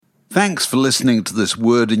Thanks for listening to this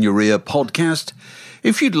Word in Your Ear podcast.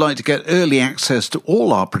 If you'd like to get early access to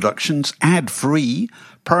all our productions ad-free,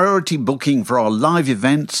 priority booking for our live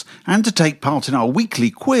events, and to take part in our weekly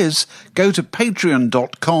quiz, go to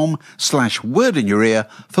patreon.com/wordinyourear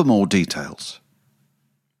for more details.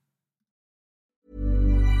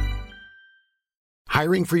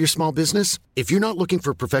 Hiring for your small business? If you're not looking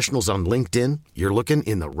for professionals on LinkedIn, you're looking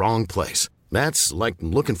in the wrong place. That's like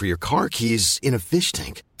looking for your car keys in a fish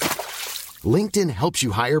tank. LinkedIn helps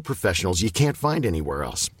you hire professionals you can't find anywhere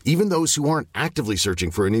else, even those who aren't actively searching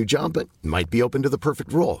for a new job but might be open to the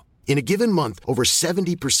perfect role. In a given month, over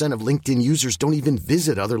 70% of LinkedIn users don't even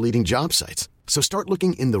visit other leading job sites. So start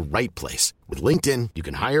looking in the right place. With LinkedIn, you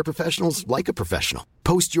can hire professionals like a professional.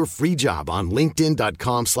 Post your free job on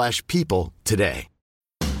linkedin.com/people today.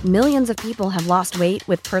 Millions of people have lost weight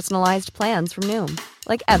with personalized plans from Noom.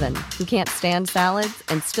 Like Evan, who can't stand salads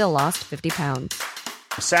and still lost 50 pounds.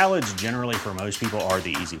 Salads generally for most people are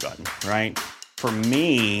the easy button, right? For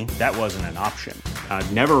me, that wasn't an option. I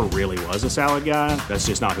never really was a salad guy. That's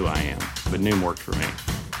just not who I am. But Noom worked for me.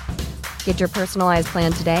 Get your personalized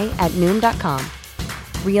plan today at Noom.com.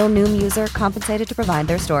 Real Noom user compensated to provide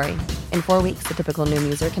their story. In 4 weeks, the typical Noom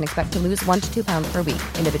user can expect to lose 1 to 2 pounds per week.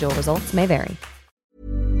 Individual results may vary.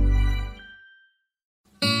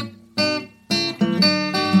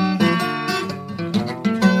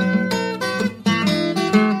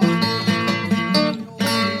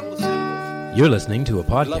 You're listening to a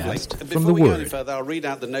podcast from The Before we go any Word. further, I'll read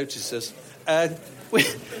out the notices. There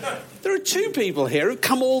are two people here who've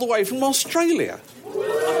come all the way from Australia.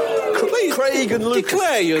 Please, Craig and Lucas.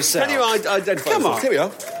 declare yourself. Can you identify Come yourself? on. Here we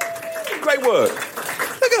are. Great work.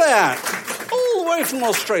 Look at that. All the way from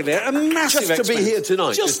Australia. A massive Just to be expense. here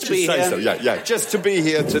tonight. Just to be say here. So. Yeah. Just to be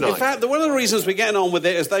here tonight. In fact, one of the reasons we're getting on with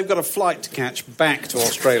it is they've got a flight to catch back to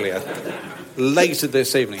Australia later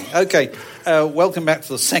this evening. Okay, welcome back to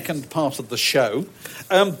the second part of the show.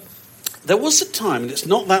 There was a time, and it's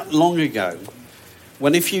not that long ago,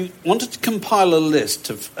 when if you wanted to compile a list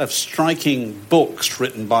of striking books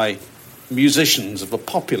written by musicians of a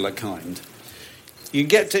popular kind, you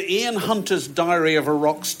get to Ian Hunter's Diary of a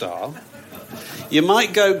Rock Star. You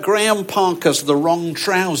might go Graham Parker's The Wrong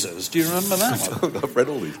Trousers. Do you remember that one? I've read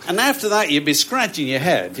all these. And after that, you'd be scratching your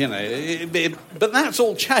head, you know. But that's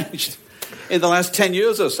all changed in the last 10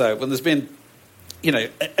 years or so, when there's been, you know,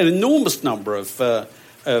 an enormous number of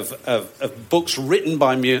books written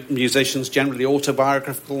by musicians, generally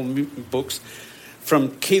autobiographical books,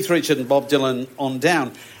 from Keith Richards and Bob Dylan on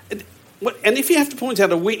down. And if you have to point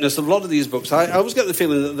out a weakness of a lot of these books, I always get the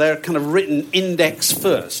feeling that they're kind of written index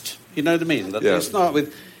first. You know what I mean? That they start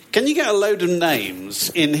with, can you get a load of names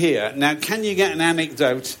in here? Now, can you get an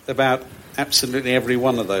anecdote about absolutely every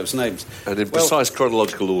one of those names? And in precise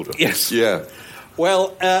chronological order. Yes. Yeah.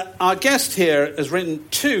 Well, our guest here has written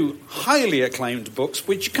two highly acclaimed books,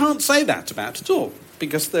 which you can't say that about at all,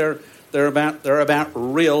 because they're about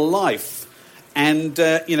real life, and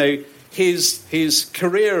you know, his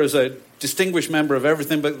career as a distinguished member of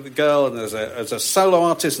Everything But the Girl, and as a solo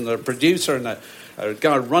artist and a producer and a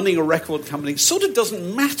guy running a record company, sort of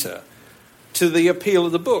doesn't matter to the appeal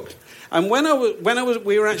of the book. And we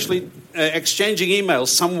were actually exchanging emails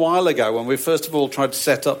some while ago when we first of all tried to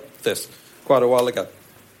set up this quite a while ago.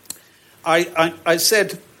 I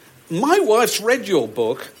said, my wife's read your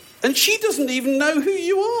book and she doesn't even know who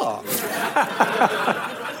you are.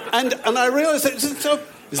 and I realised that it's an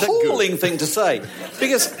appalling thing to say,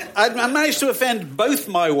 because I managed to offend both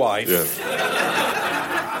my wife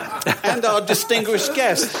and our distinguished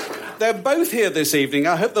guest. They're both here this evening.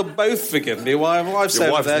 I hope they'll both forgive me. My wife's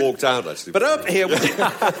Your wife there. walked out, actually. But up here,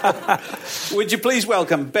 would you please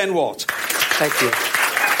welcome Ben Watt? Thank you.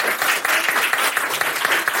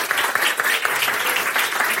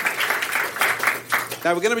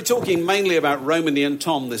 Now, we're going to be talking mainly about Romany and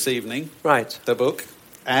Tom this evening. Right. The book.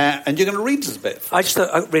 And you're going to read us a bit. I just thought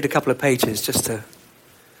I'd read a couple of pages just to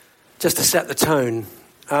set the tone.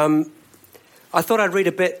 I thought I'd read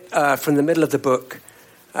a bit from the middle of the book.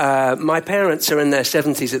 My parents are in their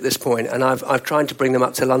 70s at this point, and I've tried to bring them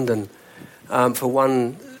up to London for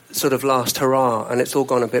one sort of last hurrah, and it's all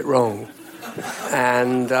gone a bit wrong.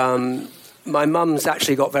 And my mum's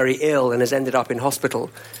actually got very ill and has ended up in hospital.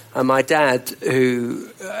 And my dad, who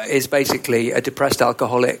is basically a depressed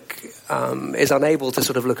alcoholic, is unable to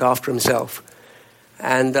sort of look after himself.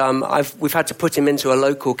 And we've had to put him into a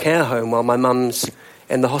local care home while my mum's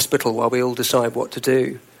in the hospital, while we all decide what to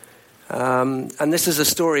do. And this is a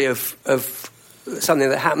story of something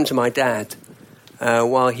that happened to my dad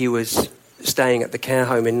while he was staying at the care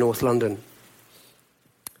home in North London.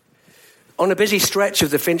 On a busy stretch of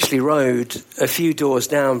the Finchley Road, a few doors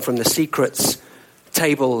down from the Secrets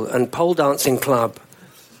Table and Pole Dancing Club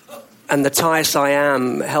and the Thai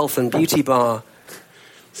Siam Health and Beauty Bar,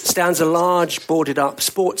 stands a large boarded-up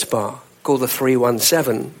sports bar called the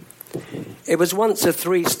 317. It was once a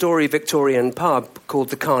 3-story Victorian pub called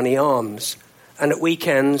the Carney Arms, and at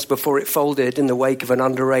weekends, before it folded in the wake of an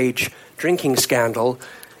underage drinking scandal,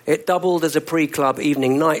 it doubled as a pre-club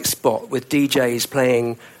evening night spot with DJs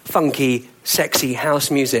playing funky, sexy house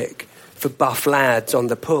music for buff lads on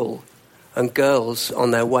the pull and girls on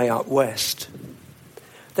their way up west.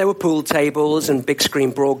 There were pool tables and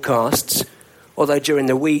big-screen broadcasts, although during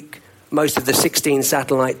the week, most of the 16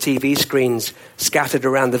 satellite TV screens scattered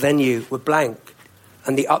around the venue were blank,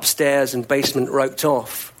 and the upstairs and basement roped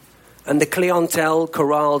off, and the clientele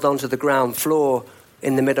corralled onto the ground floor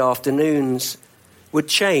in the mid-afternoons would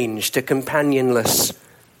change to companionless,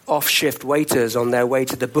 off-shift waiters on their way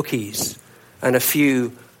to the bookies and a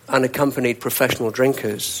few unaccompanied professional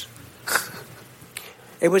drinkers.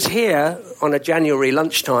 It was here, on a January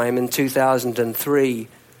lunchtime in 2003,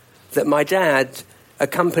 that my dad,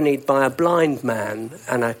 accompanied by a blind man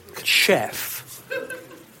and a chef,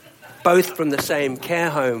 both from the same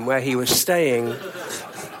care home where he was staying,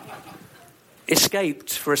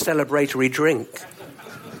 escaped for a celebratory drink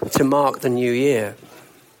to mark the new year.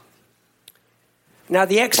 Now,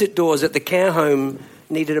 the exit doors at the care home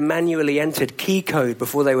needed a manually entered key code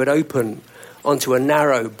before they would open onto a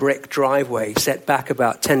narrow brick driveway set back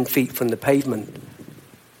about 10 feet from the pavement.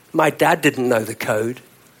 My dad didn't know the code,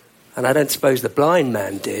 and I don't suppose the blind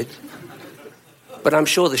man did, but I'm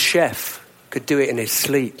sure the chef could do it in his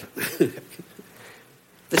sleep.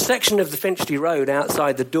 The section of the Finchley Road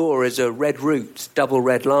outside the door is a red route, double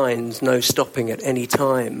red lines, no stopping at any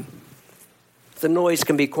time. The noise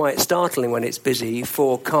can be quite startling when it's busy.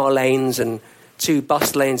 4 car lanes and 2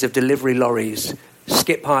 bus lanes of delivery lorries,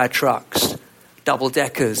 skip-hire trucks,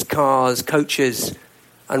 double-deckers, cars, coaches,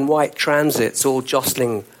 and white transits all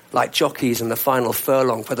jostling like jockeys in the final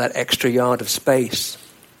furlong for that extra yard of space.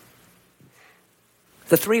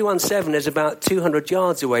 The 317 is about 200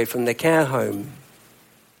 yards away from the care home.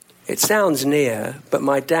 It sounds near, but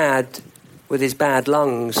my dad, with his bad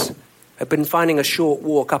lungs, had been finding a short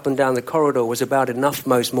walk up and down the corridor was about enough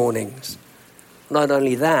most mornings. Not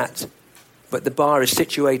only that, but the bar is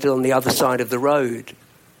situated on the other side of the road,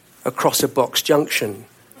 across a box junction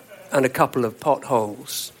and a couple of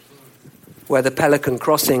potholes, where the Pelican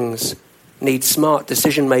crossings need smart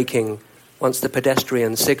decision-making once the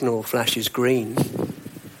pedestrian signal flashes green.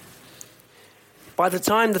 By the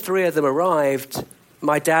time the 3 of them arrived,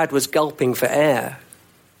 my dad was gulping for air.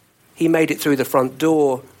 He made it through the front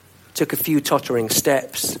door, took a few tottering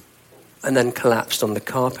steps, and then collapsed on the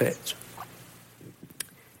carpet.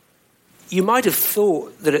 You might have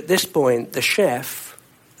thought that at this point the chef,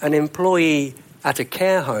 an employee at a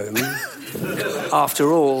care home,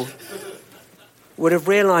 after all, would have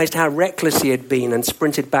realised how reckless he had been and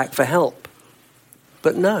sprinted back for help.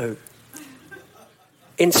 But no.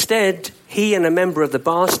 Instead, he and a member of the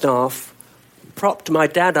bar staff propped my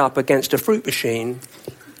dad up against a fruit machine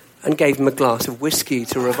and gave him a glass of whiskey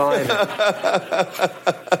to revive him.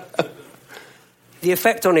 The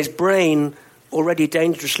effect on his brain, already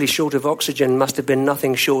dangerously short of oxygen, must have been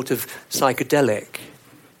nothing short of psychedelic.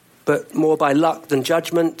 But more by luck than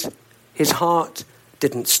judgment, his heart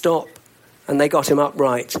didn't stop, and they got him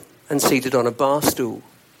upright and seated on a bar stool.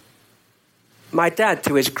 My dad,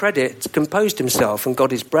 to his credit, composed himself and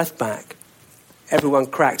got his breath back. Everyone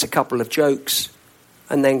cracked a couple of jokes,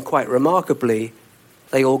 and then, quite remarkably,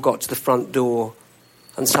 they all got to the front door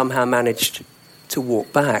and somehow managed to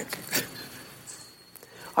walk back.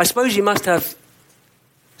 I suppose you must have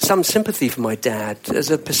some sympathy for my dad.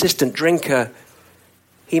 As a persistent drinker,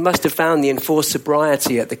 he must have found the enforced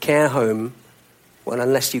sobriety at the care home, well,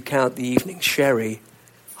 unless you count the evening sherry,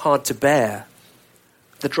 hard to bear.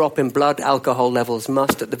 The drop in blood alcohol levels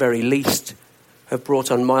must, at the very least, have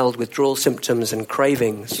brought on mild withdrawal symptoms and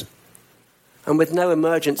cravings. And with no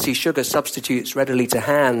emergency sugar substitutes readily to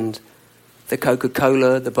hand, the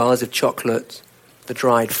Coca-Cola, the bars of chocolate, the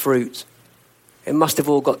dried fruit, it must have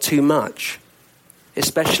all got too much,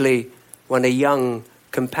 especially when a young,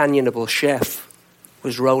 companionable chef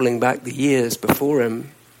was rolling back the years before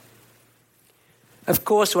him. Of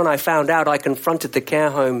course, when I found out, I confronted the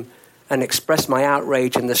care home and expressed my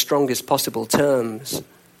outrage in the strongest possible terms,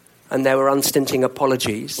 and there were unstinting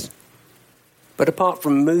apologies. But apart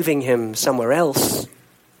from moving him somewhere else,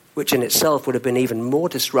 which in itself would have been even more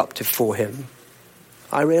disruptive for him,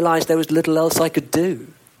 I realised there was little else I could do.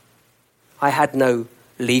 I had no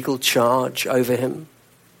legal charge over him.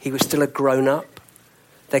 He was still a grown-up.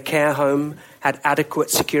 Their care home had adequate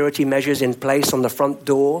security measures in place on the front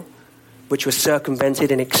door, which was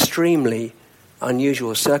circumvented in extremely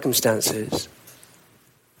unusual circumstances.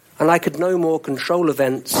 And I could no more control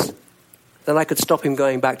events than I could stop him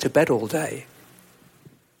going back to bed all day.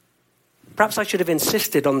 Perhaps I should have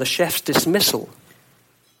insisted on the chef's dismissal,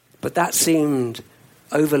 but that seemed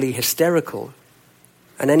overly hysterical.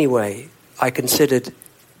 And anyway, I considered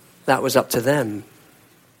that was up to them.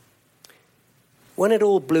 When it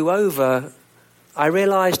all blew over, I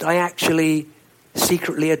realized I actually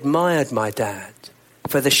secretly admired my dad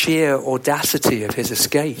for the sheer audacity of his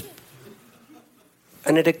escape.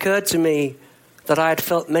 And it occurred to me that I had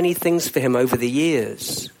felt many things for him over the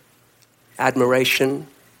years: admiration,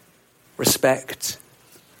 respect,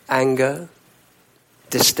 anger,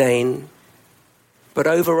 disdain. But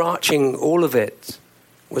overarching all of it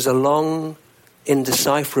was a long,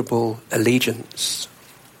 indecipherable allegiance.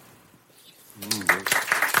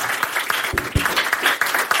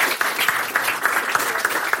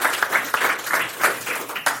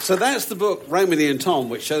 So that's the book, Romany and Tom,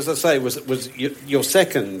 which, as I say, was your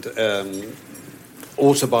second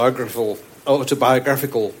autobiographical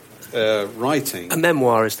writing. A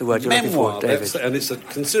memoir is the word you're looking for, David. And it's a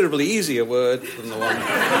considerably easier word than the one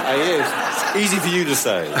I used. Easy for you to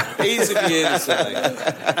say. Easy for you to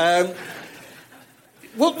say.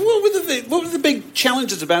 What were the big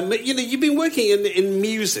challenges about? You know, you've been working in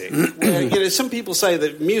music. Where, you know, some people say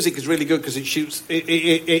that music is really good because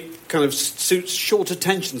it kind of suits short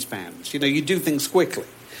attention spans. You know, you do things quickly.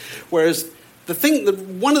 Whereas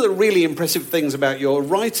one of the really impressive things about your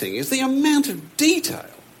writing is the amount of detail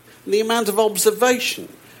and the amount of observation.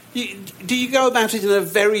 Do you go about it in a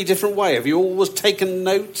very different way? Have you always taken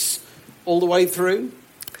notes all the way through?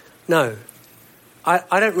 No.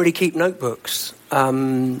 I don't really keep notebooks.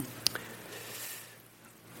 I've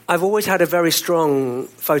always had a very strong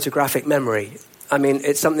photographic memory. I mean,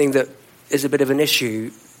 it's something that is a bit of an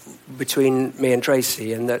issue between me and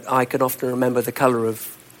Tracy, in that I can often remember the colour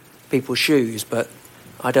of people's shoes, but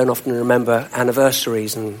I don't often remember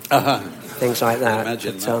anniversaries and things like that. I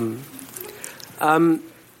imagine that.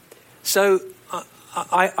 So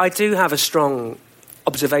I do have a strong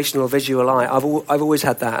observational visual eye. I've always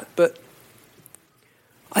had that, but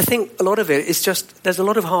I think a lot of it is just, there's a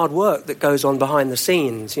lot of hard work that goes on behind the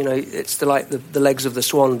scenes. You know, it's the legs of the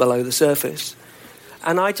swan below the surface.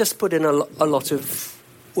 And I just put in a lot of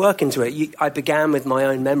work into it. I began with my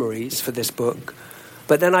own memories for this book,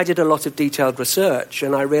 but then I did a lot of detailed research,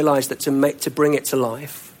 and I realised that to bring it to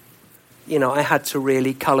life, you know, I had to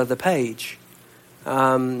really colour the page.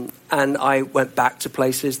 And I went back to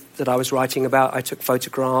places that I was writing about. I took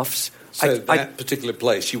photographs. So that particular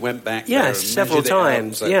place, you went back there? Yes, several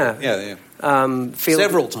times, yeah.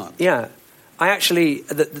 Several times? Yeah. I actually,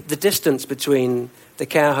 the distance between the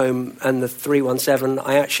care home and the 317,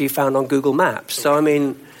 I actually found on Google Maps. So, I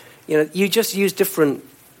mean, you know, you just use different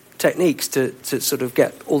techniques to sort of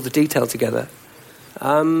get all the detail together.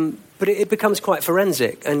 But it becomes quite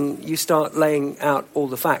forensic, and you start laying out all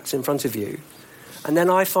the facts in front of you. And then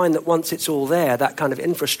I find that once it's all there, that kind of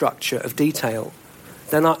infrastructure of detail,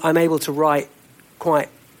 then I'm able to write quite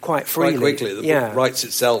freely. Quite quickly. The book writes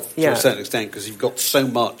itself to a certain extent because you've got so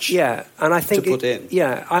much and I think to put in.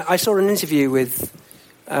 Yeah, I saw an interview with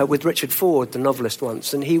Richard Ford, the novelist,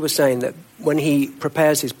 once, and he was saying that when he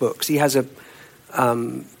prepares his books, he has a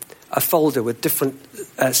folder with different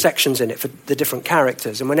sections in it for the different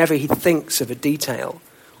characters, and whenever he thinks of a detail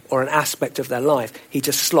or an aspect of their life, he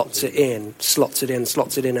just slots it in,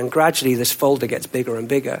 and gradually this folder gets bigger and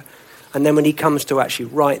bigger. And then when he comes to actually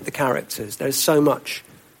write the characters, there's so much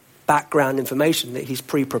background information that he's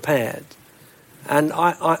pre-prepared. And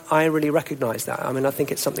I really recognise that. I mean, I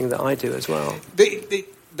think it's something that I do as well.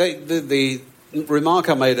 The remark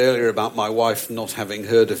I made earlier about my wife not having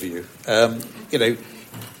heard of you, you know,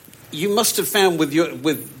 you must have found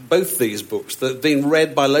with both these books that they've been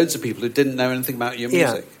read by loads of people who didn't know anything about your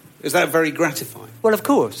music. Yeah. Is that very gratifying? Well, of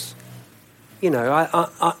course. You know,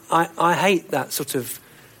 I hate that sort of...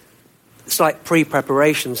 It's like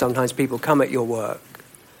pre-preparation. Sometimes people come at your work.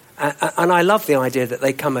 And I love the idea that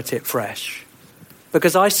they come at it fresh.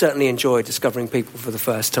 Because I certainly enjoy discovering people for the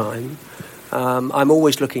first time. I'm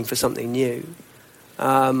always looking for something new.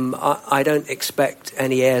 I don't expect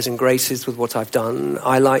any airs and graces with what I've done.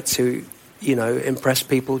 I like to, you know, impress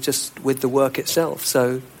people just with the work itself.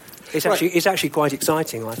 So it's actually quite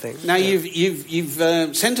exciting, I think. Now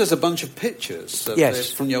you've sent us a bunch of pictures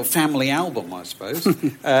from your family album, I suppose,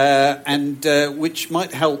 and which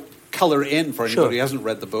might help colour it in for anybody who hasn't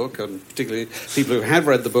read the book, and particularly people who have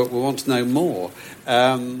read the book will want to know more.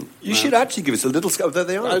 You should actually give us a little sketch. There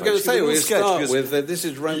they are. I was going to say, we'll start with this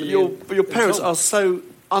is Roman. Your parents are so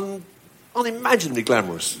unimaginably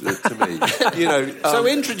glamorous to me. So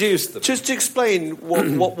introduce them. Just to explain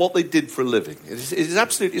what they did for a living. It is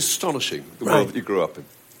absolutely astonishing, the world that you grew up in.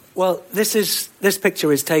 Well, this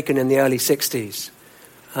picture is taken in the early 60s.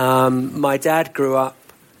 My dad grew up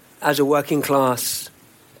as a working class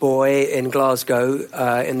boy in Glasgow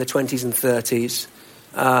in the 20s and 30s.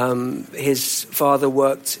 His father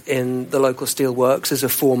worked in the local steelworks as a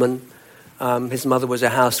foreman. His mother was a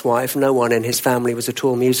housewife. No one in his family was at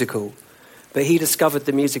all musical. But he discovered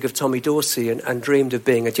the music of Tommy Dorsey and dreamed of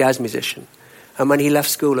being a jazz musician. And when he left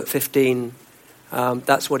school at 15,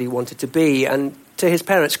 that's what he wanted to be. And to his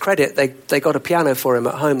parents' credit, they got a piano for him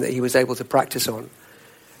at home that he was able to practice on.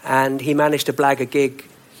 And he managed to blag a gig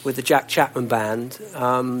with the Jack Chapman Band,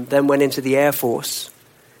 then went into the Air Force.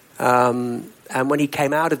 And when he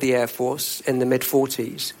came out of the Air Force in the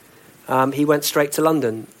mid-40s, he went straight to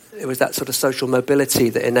London. It was that sort of social mobility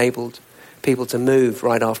that enabled people to move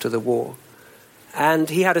right after the war. And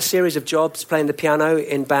he had a series of jobs playing the piano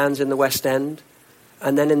in bands in the West End.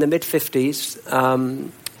 And then in the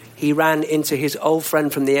mid-50s, he ran into his old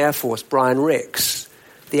friend from the Air Force, Brian Ricks,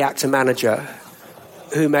 the actor-manager,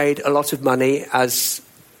 who made a lot of money as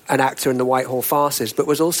an actor in the Whitehall farces, but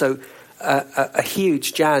was also a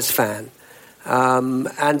huge jazz fan.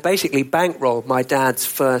 And basically bankrolled my dad's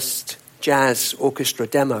first jazz orchestra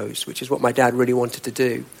demos, which is what my dad really wanted to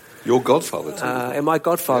do. Your godfather, too. And my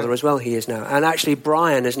godfather as well, he is now. And actually,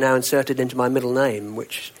 Brian is now inserted into my middle name,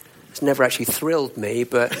 which has never actually thrilled me,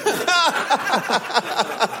 but...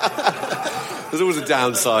 There's always a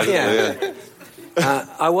downside. Yeah.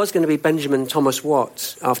 I was going to be Benjamin Thomas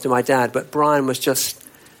Watt after my dad, but Brian was just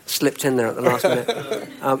slipped in there at the last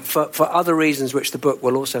minute for other reasons, which the book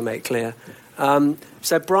will also make clear.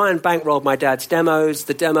 So Brian bankrolled my dad's demos.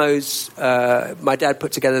 The demos, my dad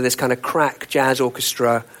put together this kind of crack jazz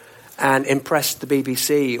orchestra and impressed the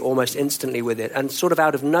BBC almost instantly with it, and sort of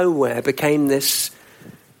out of nowhere became this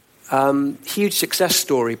huge success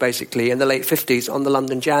story, basically, in the late 50s on the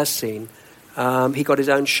London jazz scene. He got his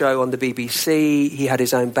own show on the BBC. He had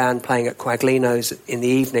his own band playing at Quaglino's in the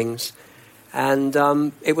evenings. And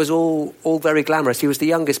it was all very glamorous. He was the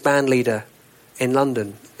youngest band leader in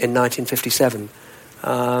London in 1957.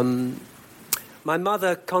 My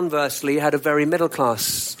mother, conversely, had a very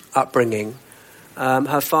middle-class upbringing.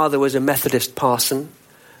 Her father was a Methodist parson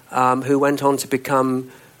who went on to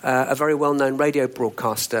become a very well-known radio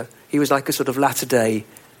broadcaster. He was like a sort of latter-day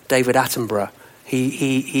David Attenborough.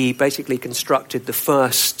 He basically constructed the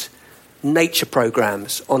first nature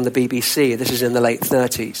programs on the BBC. This is in the late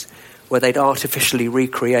 30s, where they'd artificially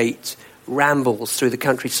recreate rambles through the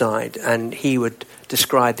countryside, and he would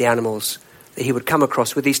describe the animals that he would come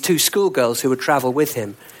across with these two schoolgirls who would travel with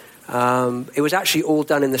him. It was actually all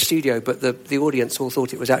done in the studio, but the audience all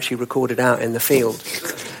thought it was actually recorded out in the field.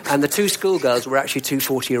 And the two schoolgirls were actually two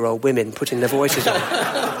 40-year-old women putting their voices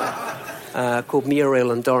on, called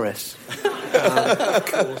Muriel and Doris.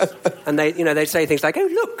 And they'd say things like, "Oh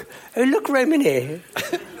look, Romany,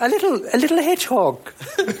 a little hedgehog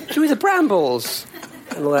through the brambles,"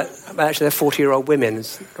 and all that. But actually, they're 40-year-old women.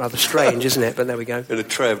 It's rather strange, isn't it? But there we go. In a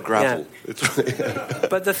tray of gravel. Yeah.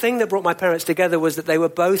 But the thing that brought my parents together was that they were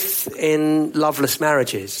both in loveless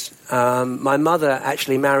marriages. My mother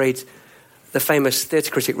actually married the famous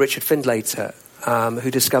theatre critic Richard Findlater,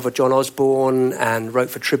 who discovered John Osborne and wrote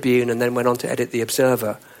for Tribune, and then went on to edit The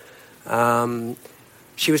Observer.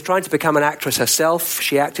 She was trying to become an actress herself.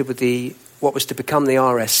 She acted with what was to become the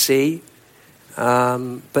RSC,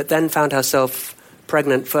 but then found herself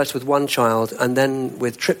pregnant first with one child and then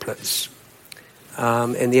with triplets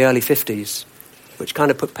in the early 50s, which kind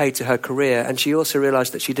of put paid to her career. And she also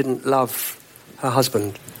realised that she didn't love her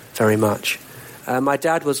husband very much. My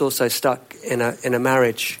dad was also stuck in a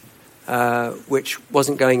marriage which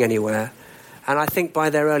wasn't going anywhere. And I think by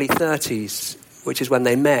their early 30s, which is when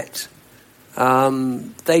they met,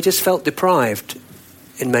 they just felt deprived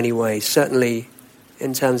in many ways, certainly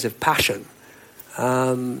in terms of passion.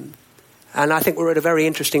 And I think we're at a very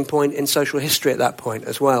interesting point in social history at that point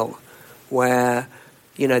as well, where,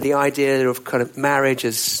 the idea of kind of marriage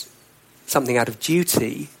as something out of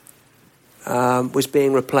duty was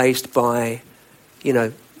being replaced by,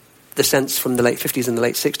 the sense from the late 50s and the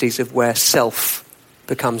late 60s of where self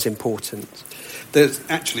becomes important. There's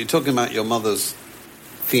actually, talking about your mother's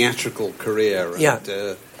theatrical career, and,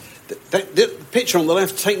 the picture on the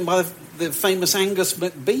left taken by the famous Angus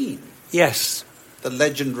MacBean. Yes. The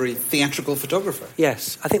legendary theatrical photographer.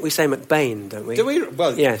 Yes. I think we say McBain, don't we? Do we?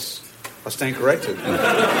 Well, yes. I stand corrected.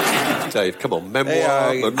 Dave, come on,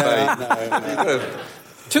 memoir, McBain. No.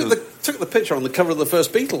 Took the picture on the cover of the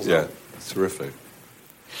first Beatles. Yeah, terrific.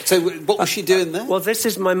 So what was she doing there? Well, this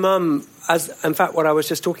is my mum. In fact, what I was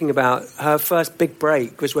just talking about, her first big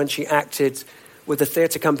break was when she acted with the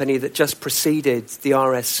theatre company that just preceded the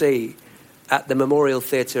RSC at the Memorial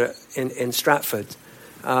Theatre in Stratford.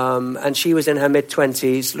 And she was in her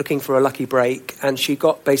mid-20s looking for a lucky break, and she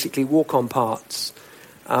got basically walk-on parts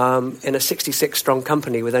in a 66-strong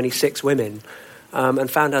company with only 6 women, and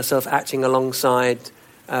found herself acting alongside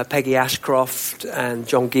Peggy Ashcroft and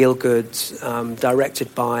John Gielgud,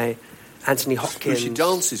 directed by Anthony Hopkins. Who she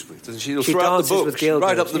dances with, doesn't she? She Throughout dances the book, with Gielgud,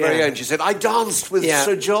 right up to the very end, she said, "I danced with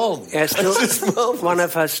Sir John." Yeah, still one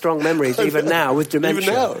of her strong memories, even now, with dementia.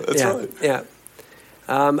 Even now, that's right. Yeah.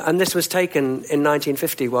 And this was taken in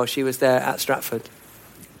 1950 while she was there at Stratford.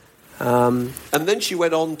 And then she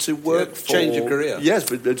went on to work for... Change of career. Yes,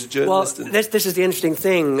 but as a journalist. Well, this is the interesting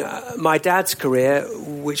thing. My dad's career,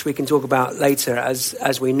 which we can talk about later,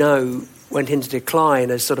 as we know, went into decline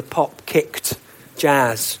as sort of pop kicked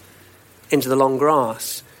jazz into the long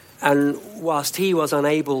grass. And whilst he was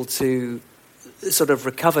unable to sort of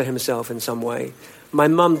recover himself in some way, my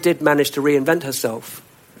mum did manage to reinvent herself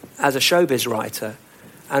as a showbiz writer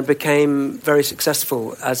and became very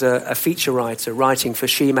successful as a feature writer, writing for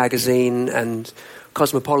She magazine and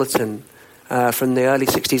Cosmopolitan from the early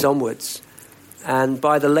 60s onwards. And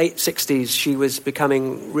by the late 60s, she was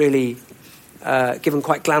becoming really given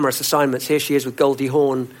quite glamorous assignments. Here she is with Goldie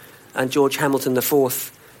Hawn and George Hamilton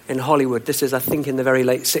IV in Hollywood. This is, I think, in the very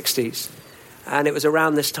late 60s. And it was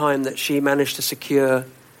around this time that she managed to secure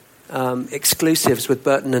exclusives with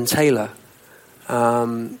Burton and Taylor.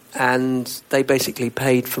 And they basically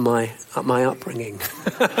paid for my upbringing.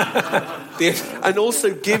 And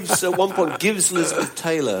also gives, at one point, gives Elizabeth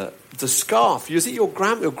Taylor the scarf. Was it your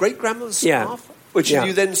great-grandmother's scarf? Which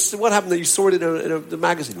you then... What happened that you saw it in the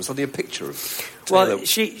magazine? Was it a picture of Taylor? Well,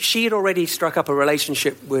 she had already struck up a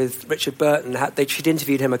relationship with Richard Burton. She'd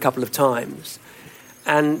interviewed him a couple of times.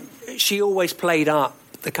 And she always played up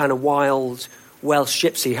the kind of wild Welsh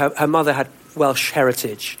gypsy. Her mother had Welsh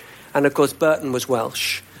heritage. And, of course, Burton was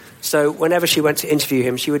Welsh. So whenever she went to interview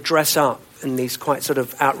him, she would dress up in these quite sort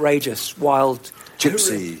of outrageous, wild...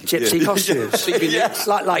 Gypsy costumes.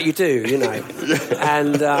 like you do, you know.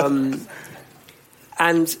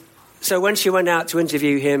 And so when she went out to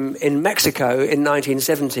interview him in Mexico in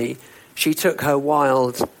 1970, she took her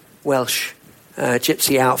wild Welsh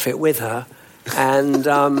gypsy outfit with her and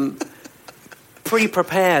pretty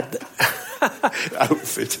prepared...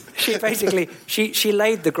 outfit. She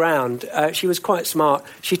laid the ground. She was quite smart.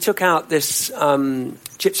 She took out this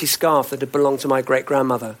gypsy scarf that had belonged to my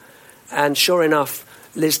great-grandmother. And sure enough,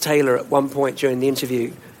 Liz Taylor at one point during the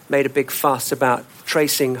interview made a big fuss about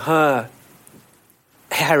tracing her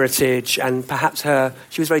heritage and perhaps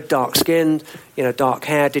she was very dark-skinned, dark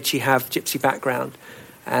hair. Did she have gypsy background?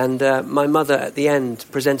 And my mother at the end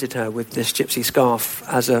presented her with this gypsy scarf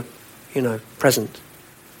as a, present.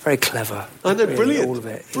 Very clever. I know, really, brilliant. All of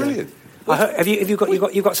it. Brilliant. Have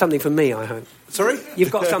you got something for me? I hope. Sorry, you've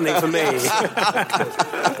got something for me.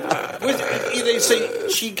 See,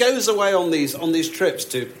 she goes away on these trips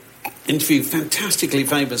to interview fantastically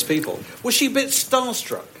famous people. Was she a bit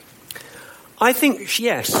starstruck? I think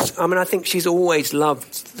yes. I mean, I think she's always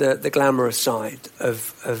loved the glamorous side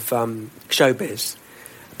of showbiz,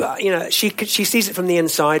 but she sees it from the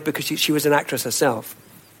inside because she was an actress herself.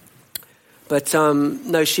 But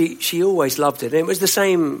no, she always loved it. And it was the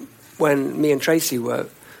same when me and Tracy were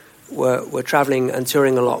travelling and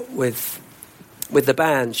touring a lot with the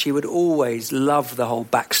band. She would always love the whole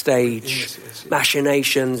backstage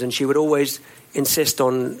machinations, and she would always insist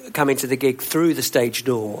on coming to the gig through the stage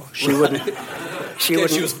door. She wouldn't. She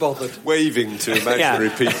was bothered waving to imaginary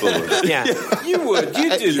people. Yeah, you would. You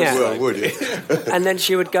did. You were, would you? And then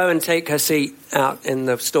she would go and take her seat out in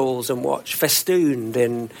the stalls and watch, festooned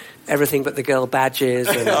in everything but the girl badges.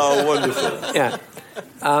 And, oh, wonderful! Yeah,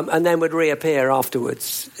 and then would reappear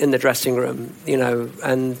afterwards in the dressing room,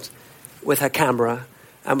 and with her camera.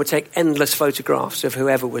 And would take endless photographs of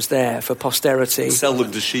whoever was there for posterity. Sell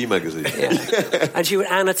them to She magazine. Yeah. And she would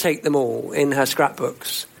annotate them all in her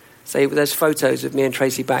scrapbooks. So there's photos of me and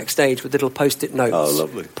Tracy backstage with little post-it notes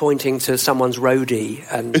pointing to someone's roadie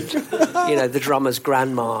and, the drummer's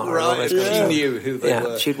grandma. Right, she knew who they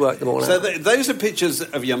were. She'd worked them all out. So those are pictures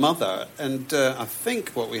of your mother, and I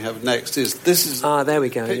think what we have next is... there we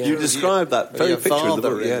go. You described that very picture in the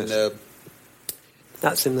book, yes.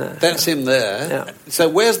 That's him there. That's him there. Yeah. So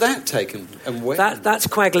where's that taken? And where? That's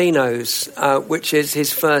Quaglino's, which is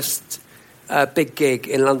his first big gig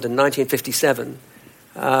in London, 1957.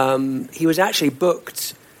 he was actually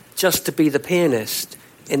booked just to be the pianist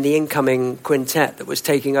in the incoming quintet that was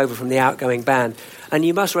taking over from the outgoing band. And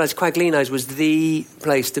you must realise Quaglinos was the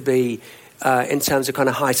place to be in terms of kind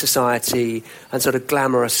of high society and sort of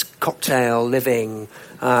glamorous cocktail living.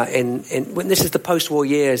 When this is the post-war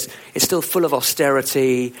years, it's still full of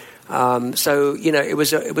austerity. So, it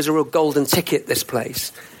was a real golden ticket, this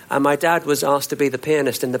place. And my dad was asked to be the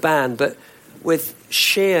pianist in the band, but with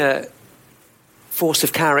sheer force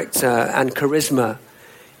of character and charisma,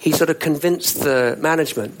 he sort of convinced the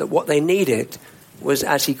management that what they needed was,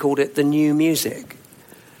 as he called it, the new music.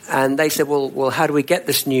 And they said, well, how do we get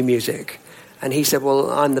this new music? And he said, well,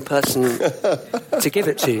 I'm the person to give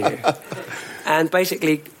it to you. And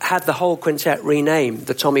basically had the whole quintet renamed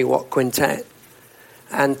the Tommy Watt Quintet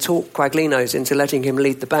and talked Quaglinos into letting him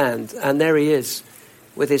lead the band. And there he is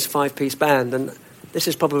with his 5-piece band. And this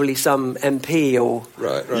is probably some MP or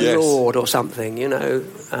Lord or something, I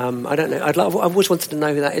don't know. I've always wanted to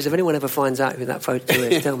know who that is. If anyone ever finds out who that photo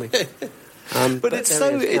is, tell me. But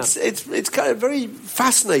it's kind of very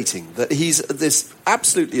fascinating that he's this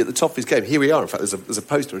absolutely at the top of his game. Here we are. In fact, there's a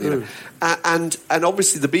poster, and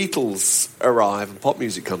obviously the Beatles arrive and pop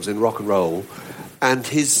music comes in, rock and roll, and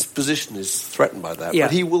his position is threatened by that. Yeah.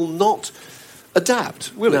 But he will not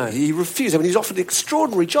adapt, will he? He refused. I mean, he was offered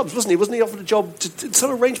extraordinary jobs, wasn't he? Wasn't he offered a job,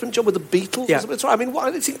 some arrangement job with the Beatles? Yeah. I mean,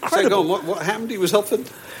 it's incredible. So what happened? He was offered?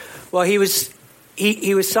 Well, he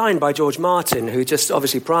was signed by George Martin, who just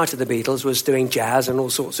obviously prior to the Beatles was doing jazz and all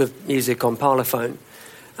sorts of music on parlophone.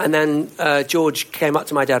 And then George came up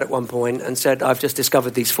to my dad at one point and said, I've just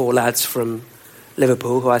discovered these 4 lads from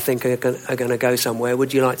Liverpool who I think are going to go somewhere.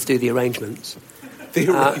 Would you like to do the arrangements?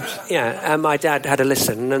 And my dad had a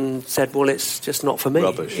listen and said, well, it's just not for me.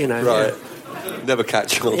 Rubbish. Right. Yeah. Never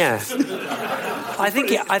catch on. Yeah. I think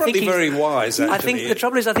he's very wise, actually. I think the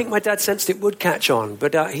trouble is, I think my dad sensed it would catch on,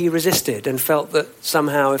 but he resisted and felt that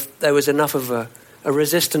somehow if there was enough of a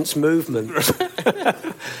resistance movement,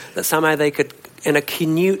 that somehow they could, in a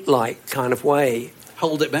Canute-like kind of way,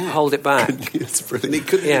 hold it back. It's brilliant. And he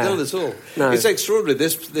couldn't be done at all. No. It's extraordinary.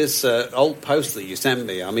 This old post that you sent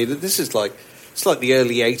me. I mean, this is like. It's like the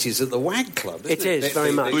early 80s at the WAG Club, isn't it? It is,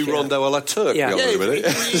 very much. Blue Rondo a la Turk. Yeah.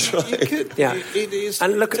 It is.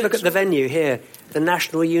 And look at the venue here. The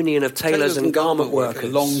National Union of Tailors and Garment Workers.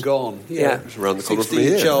 Long gone. Yeah. It's around the corner from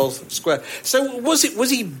here. Charles Square. So was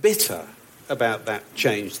he bitter about that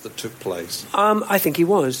change that took place? I think he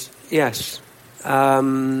was, yes.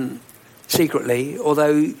 Secretly,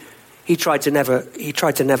 although he tried to never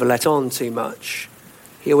let on too much.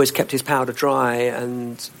 He always kept his powder dry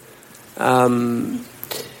and... I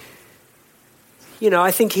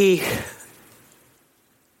think he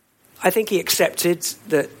accepted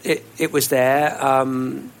that it was there.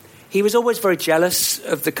 He was always very jealous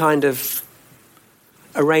of the kind of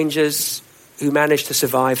arrangers who managed to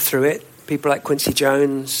survive through it. People like Quincy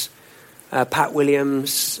Jones, Pat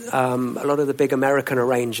Williams, a lot of the big American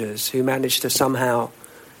arrangers who managed to somehow,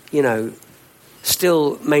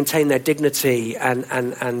 still maintain their dignity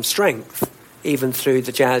and strength even through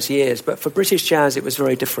the jazz years. But for British jazz, it was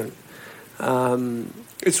very different.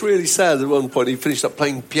 It's really sad. At one point, he finished up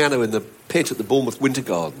playing piano in the pit at the Bournemouth Winter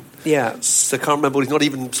Garden. Yeah. So I can't remember. He's not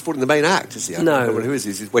even supporting the main act, is he? I no. don't remember who is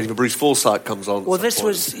he? He's waiting for Bruce Forsyth comes on. Well, this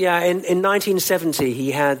was, in 1970,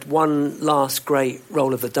 he had one last great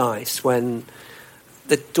roll of the dice when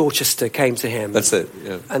the Dorchester came to him. That's it,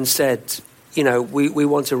 yeah. And said, we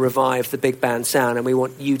want to revive the big band sound and we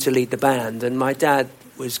want you to lead the band. And my dad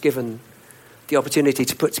was given the opportunity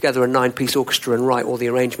to put together a 9-piece orchestra and write all the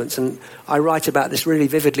arrangements. And I write about this really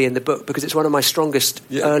vividly in the book because it's one of my strongest,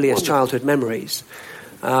 earliest childhood memories.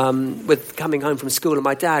 With coming home from school, and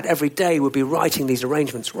my dad every day would be writing these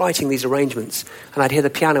arrangements, and I'd hear the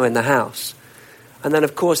piano in the house. And then,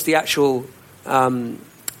 of course, the actual, the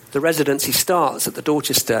residency starts at the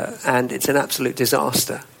Dorchester, and it's an absolute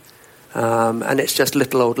disaster. And it's just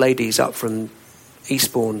little old ladies up from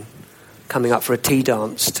Eastbourne coming up for a tea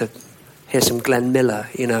dance to hear some Glenn Miller,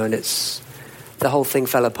 and the whole thing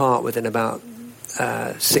fell apart within about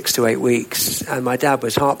 6 to 8 weeks, and my dad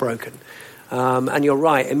was heartbroken. And you're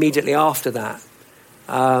right, immediately after that,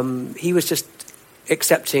 he was just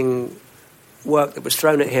accepting work that was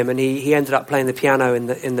thrown at him, and he ended up playing the piano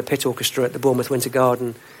in the pit orchestra at the Bournemouth Winter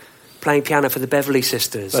Garden, playing piano for the Beverley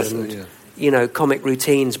Sisters, comic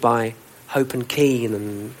routines by Hope and Keane.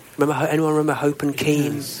 And anyone remember Hope and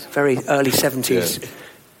Keane? Yes. Very early 70s. Yeah.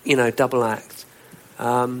 Double act.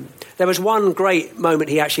 There was one great moment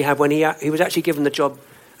he actually had when he was actually given the job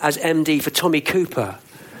as MD for Tommy Cooper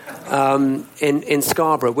in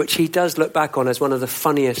Scarborough, which he does look back on as one of the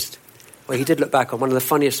funniest Well, he did look back on one of the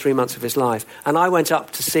funniest 3 months of his life. And I went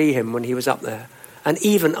up to see him when he was up there. And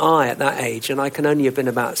even I, at that age, and I can only have been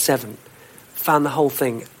about 7, found the whole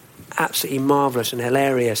thing absolutely marvellous and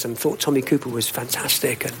hilarious and thought Tommy Cooper was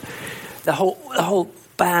fantastic. And the whole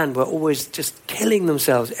band were always just killing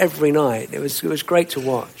themselves every night. It was great to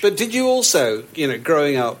watch. But did you also,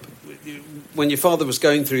 growing up, when your father was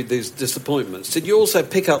going through these disappointments, did you also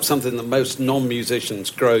pick up something that most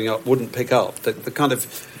non-musicians growing up wouldn't pick up? The kind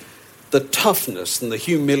of the toughness and the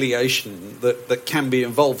humiliation that can be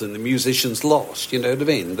involved in the musician's loss, you know what I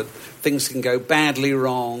mean? That things can go badly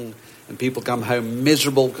wrong and people come home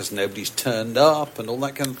miserable because nobody's turned up and all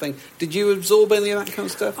that kind of thing. Did you absorb any of that kind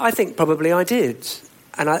of stuff? I think probably I did.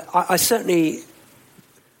 And I certainly...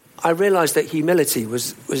 I realised that humility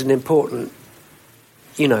was an important,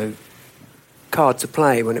 card to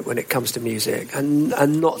play when it comes to music,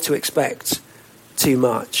 and not to expect too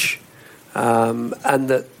much, and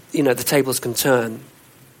that the tables can turn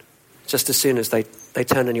just as soon as they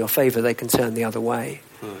turn in your favour. They can turn the other way.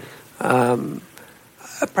 Right.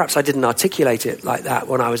 Perhaps I didn't articulate it like that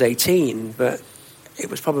when I was 18, but it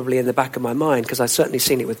was probably in the back of my mind because I'd certainly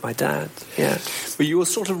seen it with my dad. Yeah. But you were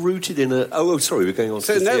sort of rooted in a... Oh, sorry, we're going on.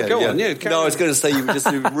 So, go on. Yeah, I was going to say you were just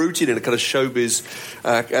rooted in a kind of showbiz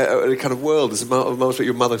kind of world. There's a moment where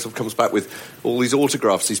your mother sort of comes back with all these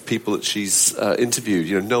autographs, these people that she's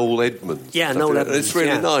interviewed. Noel Edmonds. Yeah, Noel Edmonds. It's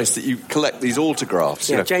really nice that you collect these autographs.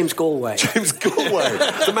 Yeah, James Galway. James Galway,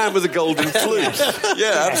 the man with the golden flute.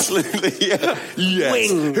 Yeah, absolutely. Yeah. Yes.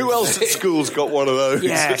 Wings. Who else at school's got one of those?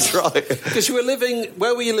 Yes. That's right. Because you were living...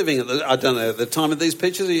 Where were you living at the time of these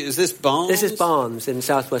pictures? Is this Barnes? This is Barnes in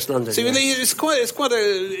southwest London. So it's quite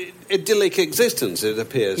a idyllic existence, it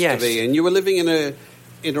appears to be. And you were living in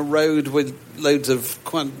a road with loads of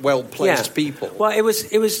quite well placed people. Well, it was.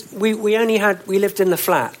 We lived in the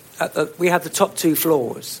flat. We had the top 2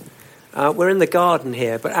 floors. We're in the garden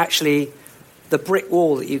here, but actually, the brick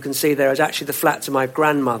wall that you can see there is actually the flat to my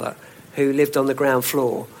grandmother, who lived on the ground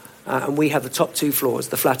floor, and we had the top 2 floors,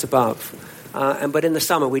 the flat above. But in the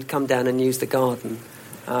summer, we'd come down and use the garden.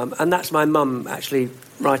 And that's my mum actually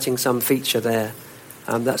writing some feature there.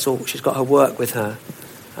 That's all. She's got her work with her.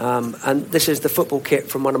 And this is the football kit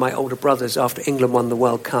from one of my older brothers after England won the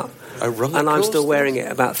World Cup. Oh, right, and I'm still wearing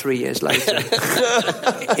it about 3 years later,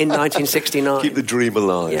 in 1969. Keep the dream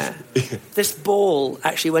alive. Yeah. This ball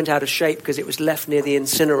actually went out of shape because it was left near the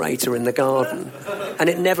incinerator in the garden. And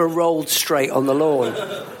it never rolled straight on the lawn.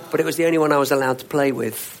 But it was the only one I was allowed to play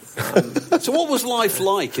with. So what was life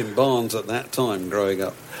like in Barnes at that time, growing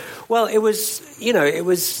up? Well, it was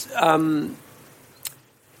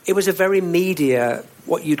a very media,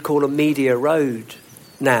 what you'd call a media road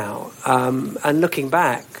now. And looking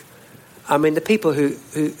back, I mean, the people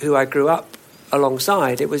who I grew up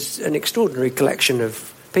alongside, it was an extraordinary collection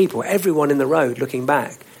of people. Everyone in the road, looking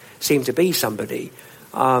back, seemed to be somebody.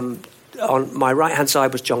 On my right-hand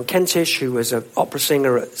side was John Kentish, who was an opera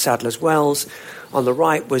singer at Sadler's Wells. On the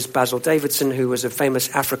right was Basil Davidson, who was a famous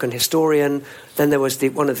African historian. Then there was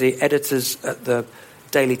one of the editors at the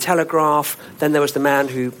Daily Telegraph. Then there was the man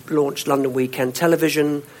who launched London Weekend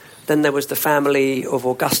Television. Then there was the family of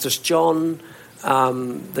Augustus John,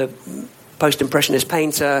 the post-impressionist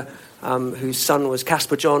painter, whose son was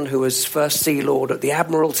Caspar John, who was first Sea Lord at the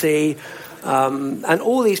Admiralty. And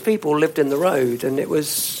all these people lived in the road, and it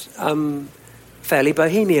was... fairly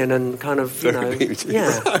bohemian and kind of,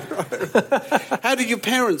 yeah. How did your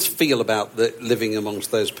parents feel about living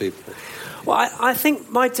amongst those people? Well, I think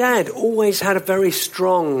my dad always had a very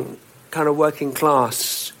strong kind of working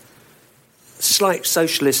class, slight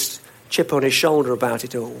socialist chip on his shoulder about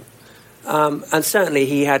it all. And certainly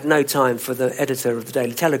he had no time for the editor of the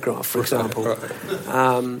Daily Telegraph, for example.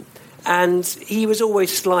 Right. And he was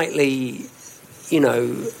always slightly,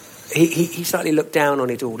 He slightly looked down on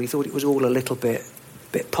it all. He thought it was all a little bit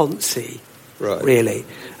poncy, right, really.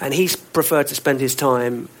 And he preferred to spend his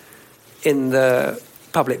time in the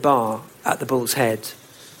public bar at the Bull's Head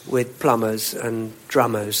with plumbers and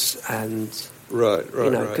drummers and... Right.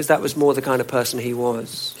 Because that was more the kind of person he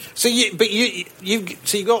was. So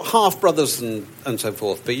you got half brothers and so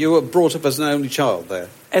forth, but you were brought up as an only child there.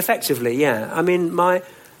 Effectively, yeah. I mean, my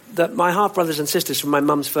half brothers and sisters from my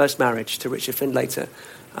mum's first marriage to Richard Findlater,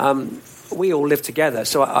 we all lived together,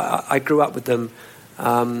 so I grew up with them.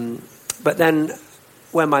 But then,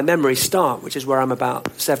 where my memories start, which is where I'm about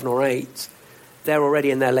 7 or 8, they're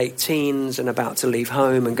already in their late teens and about to leave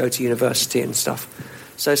home and go to university and stuff.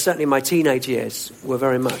 So certainly my teenage years were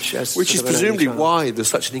very much as... Which is presumably why there's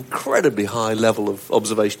such an incredibly high level of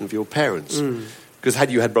observation of your parents. Because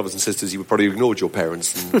had you had brothers and sisters, you would probably ignored your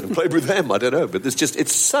parents and played with them. I don't know. But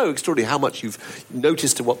it's so extraordinary how much you've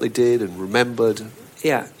noticed of what they did and remembered.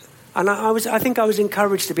 Yeah. And I think I was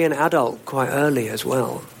encouraged to be an adult quite early as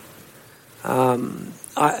well. I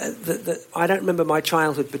don't remember my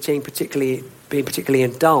childhood being particularly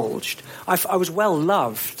indulged. I was well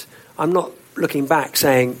loved. I'm not looking back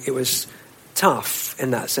saying it was tough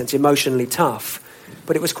in that sense, emotionally tough,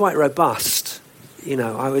 but it was quite robust. You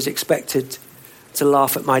know, I was expected to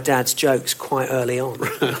laugh at my dad's jokes quite early on.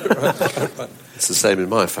 It's the same in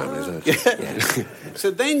my family, isn't it? Yeah.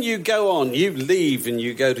 So then you go on, you leave and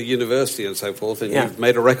you go to university and so forth, and you've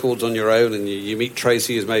made a records on your own, and you meet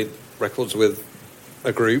Tracy, who's made records with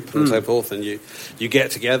a group and so forth, and you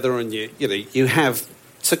get together and you have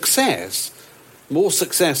success, more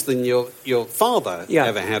success than your father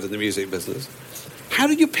ever had in the music business. How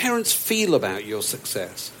did your parents feel about your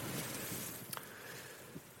success?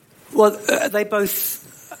 Well, they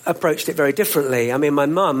both approached it very differently. I mean, my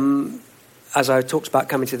mum, as I talked about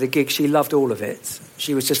coming to the gig, she loved all of it.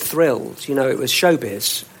 She was just thrilled. You know, it was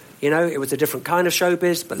showbiz. You know, it was a different kind of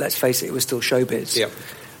showbiz, but let's face it was still showbiz. Yep.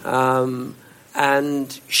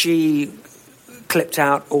 And she clipped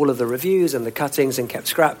out all of the reviews and the cuttings and kept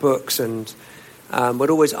scrapbooks and would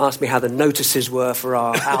always ask me how the notices were for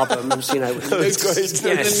our albums. You know, That's great.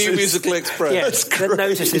 Yes. The New Musical Express. Yes, the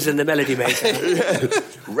notices and the Melody Maker.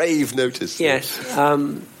 Rave notice. Yes.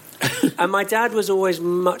 And my dad was always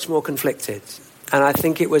much more conflicted. And I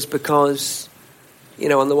think it was because, you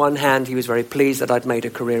know, on the one hand, he was very pleased that I'd made a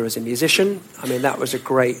career as a musician. I mean, that was a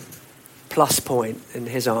great plus point in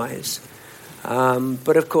his eyes.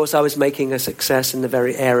 But, of course, I was making a success in the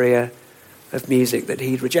very area of music that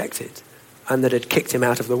he'd rejected and that had kicked him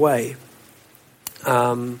out of the way.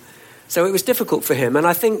 So it was difficult for him. And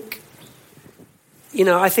I think, you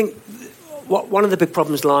know, one of the big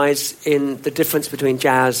problems lies in the difference between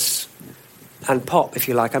jazz and pop, if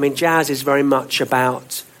you like. I mean, jazz is very much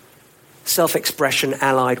about self-expression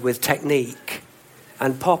allied with technique,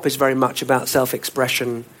 and pop is very much about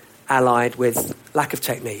self-expression allied with lack of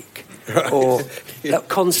technique, or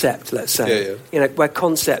concept, let's say. You know, where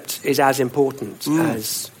concept is as important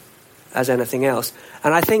as anything else.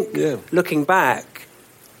 And I think, looking back,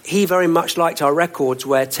 he very much liked our records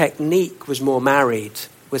where technique was more married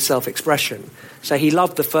with self-expression. So he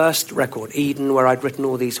loved the first record, Eden, where I'd written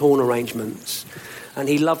all these horn arrangements. And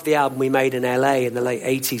he loved the album we made in LA in the late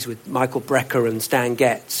 80s with Michael Brecker and Stan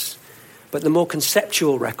Getz. But the more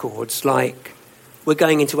conceptual records, like we're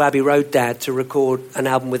going into Abbey Road, Dad, to record an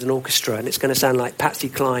album with an orchestra, and it's going to sound like Patsy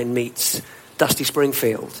Cline meets Dusty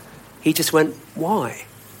Springfield. He just went, why?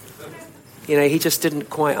 You know, he just didn't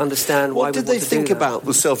quite understand why we wanted to do that. What did they think about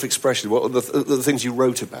the self-expression? What are the things you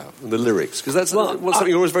wrote about and the lyrics? Because that's something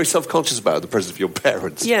you're always very self-conscious about in the presence of your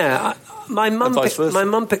parents. Yeah, my mum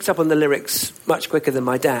picked up on the lyrics much quicker than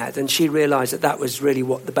my dad, and she realised that was really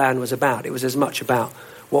what the band was about. It was as much about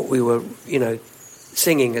what we were, you know,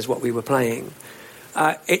 singing as what we were playing.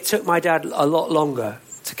 It took my dad a lot longer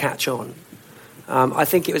to catch on. I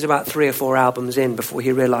think it was about 3 or 4 albums in before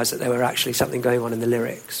he realised that there were actually something going on in the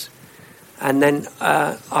lyrics. And then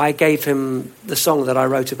I gave him the song that I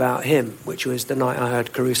wrote about him, which was The Night I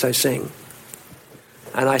Heard Caruso Sing.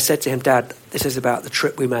 And I said to him, Dad, this is about the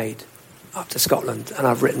trip we made up to Scotland, and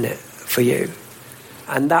I've written it for you.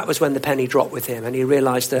 And that was when the penny dropped with him, and he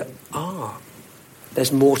realised that,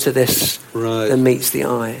 there's more to this than meets the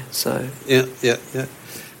eye. So Yeah.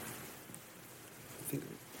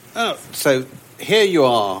 Oh, so here you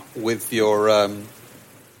are with your...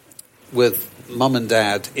 with Mum and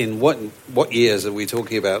Dad in what years are we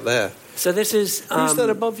talking about there? So this is... Who's that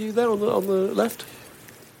above you there on the left?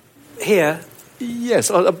 Here? Yes,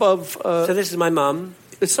 above... So this is my mum.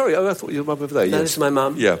 Sorry, I thought your mum over there. No, this is my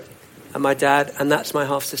mum. Yeah. And my dad, and that's my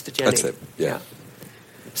half-sister Jenny. That's it, yeah.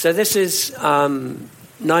 So this is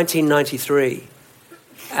 1993,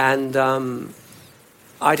 and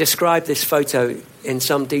I describe this photo in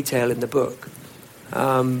some detail in the book.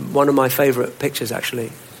 One of my favourite pictures,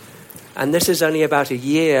 actually. And this is only about a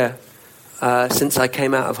year since I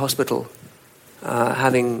came out of hospital,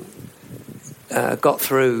 having got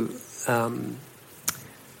through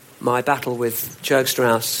my battle with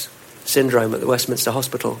Churg-Strauss syndrome at the Westminster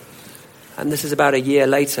Hospital. And this is about a year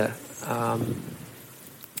later.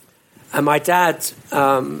 And my dad,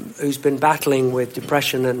 who's been battling with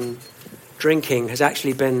depression and drinking, has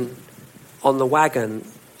actually been on the wagon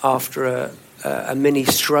after a mini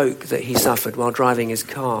stroke that he suffered while driving his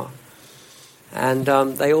car. And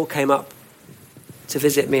they all came up to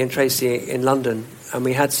visit me and Tracy in London, and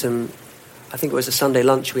we had I think it was a Sunday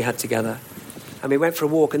lunch we had together, and we went for a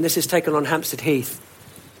walk, and this is taken on Hampstead Heath.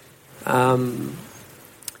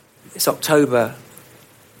 it's October,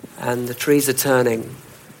 and the trees are turning,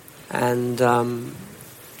 and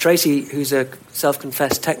Tracy, who's a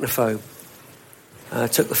self-confessed technophobe,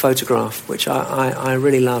 took the photograph, which I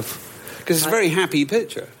really love. Because it's a very happy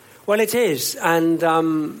picture. Well, it is, and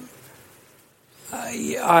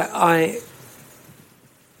I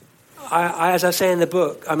as I say in the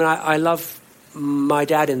book, I mean, I love my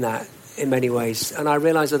dad in that, in many ways, and I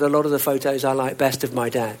realise that a lot of the photos I like best of my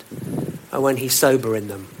dad are when he's sober in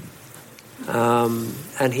them,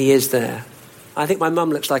 and he is there. I think my mum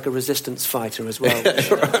looks like a resistance fighter as well.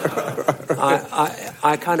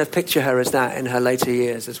 I kind of picture her as that in her later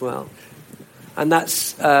years as well. And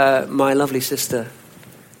that's my lovely sister,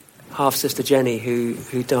 half-sister Jenny,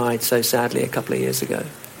 who died so sadly a couple of years ago.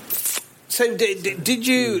 So did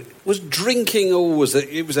you... Was drinking always...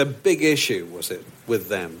 It was a big issue, was it, with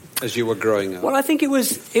them as you were growing up? Well, I think it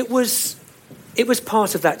was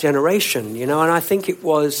part of that generation, you know, and I think it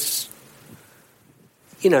was...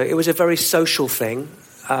 You know, it was a very social thing.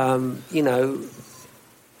 You know,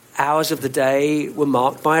 hours of the day were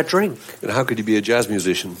marked by a drink. And how could you be a jazz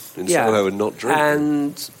musician in Soho and not drink?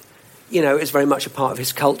 And, you know, it's very much a part of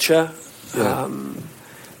his culture. Yeah.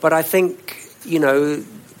 But I think, you know,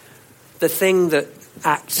 the thing that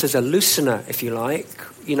acts as a loosener, if you like,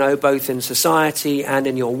 you know, both in society and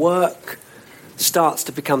in your work, starts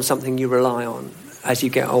to become something you rely on as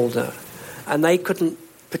you get older. And they couldn't,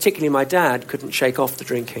 particularly my dad, couldn't shake off the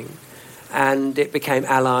drinking. And it became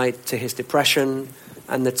allied to his depression,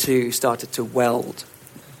 and the two started to weld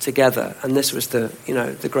together. And this was the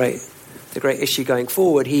great issue going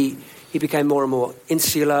forward. He became more and more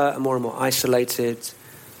insular and more isolated,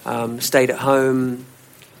 stayed at home,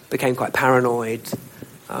 became quite paranoid.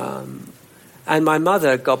 And my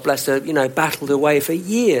mother, God bless her, you know, battled away for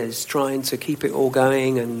years trying to keep it all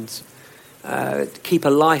going and keep a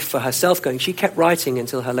life for herself going. She kept writing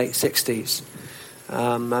until her late 60s.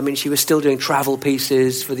 I mean, she was still doing travel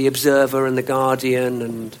pieces for The Observer and The Guardian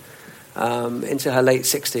and into her late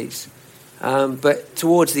 60s. But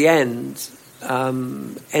towards the end,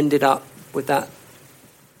 ended up with that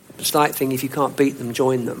slight thing, if you can't beat them,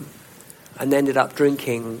 join them. And ended up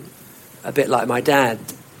drinking, a bit like my dad,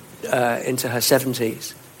 into her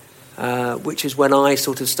 70s, which is when I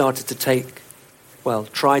sort of started to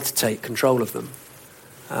tried to take control of them.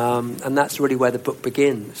 And that's really where the book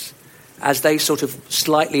begins. As they sort of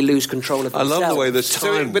slightly lose control of themselves. I love the way the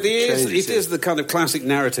time but it changes, is the kind of classic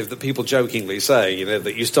narrative that people jokingly say, you know,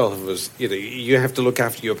 that you start off as, you know, you have to look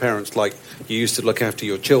after your parents like you used to look after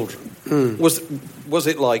your children. Was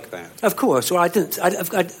it like that? Of course. Well, I didn't.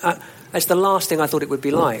 It's the last thing I thought it would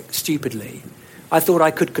be like, stupidly. I thought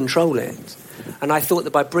I could control it. And I thought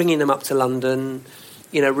that by bringing them up to London,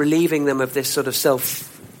 you know, relieving them of this sort of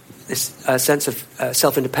sense of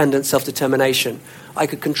self-independence, self-determination, I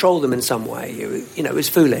could control them in some way. You know, it was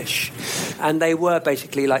foolish. And they were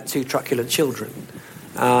basically like two truculent children.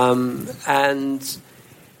 And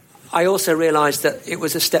I also realised that it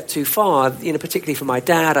was a step too far, you know, particularly for my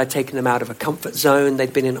dad. I'd taken them out of a comfort zone.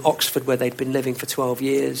 They'd been in Oxford where they'd been living for 12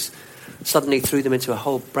 years. Suddenly threw them into a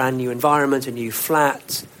whole brand new environment, a new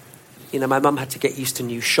flat. You know, my mum had to get used to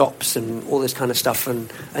new shops and all this kind of stuff,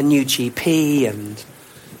 and a new GP and,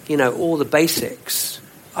 you know, all the basics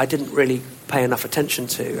I didn't really pay enough attention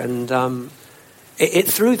to. And it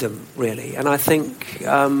threw them, really. And I think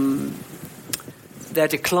their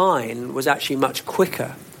decline was actually much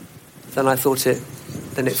quicker than I thought it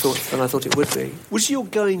would be. Was your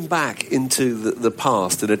going back into the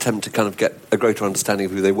past an attempt to kind of get a greater understanding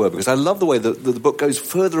of who they were? Because I love the way that the book goes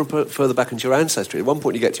further and further back into your ancestry. At one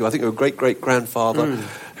point you get to, I think, your great-great-grandfather,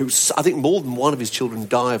 who, I think more than one of his children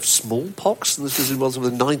die of smallpox, and this was in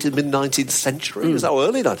the mid-19th century. Was that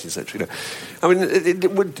early 19th century? No. I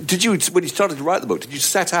mean, did you, when you started to write the book, did you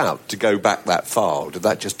set out to go back that far, or did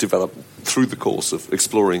that just develop through the course of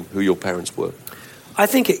exploring who your parents were? I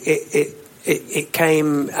think it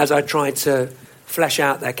came as I tried to flesh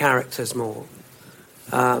out their characters more,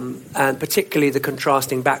 and particularly the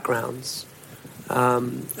contrasting backgrounds.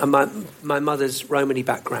 And my mother's Romany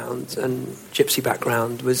background and Gypsy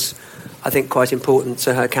background was, I think, quite important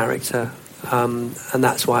to her character, and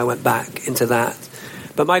that's why I went back into that.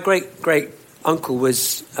 But my great-great-uncle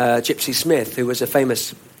was Gypsy Smith, who was a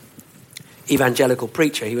famous evangelical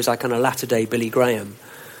preacher. He was like kind of latter-day Billy Graham.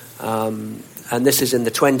 And this is in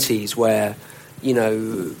the 1920s where, you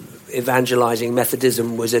know, evangelizing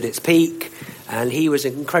Methodism was at its peak, and he was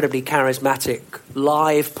an incredibly charismatic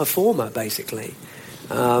live performer, basically.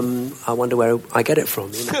 I wonder where I get it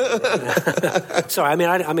from. You know? Sorry, I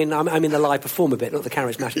mean the live performer bit, not the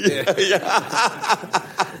charismatic bit.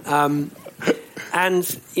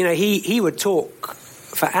 And you know, he would talk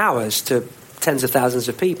for hours to tens of thousands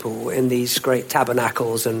of people in these great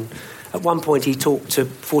tabernacles, and at one point he talked to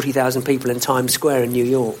 40,000 people in Times Square in New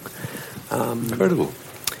York. Incredible.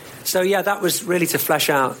 So yeah, that was really to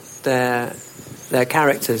flesh out their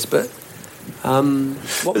characters. But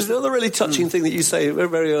there's another really touching thing that you say very,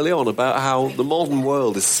 very early on about how the modern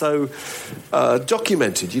world is so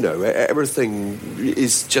documented. You know, everything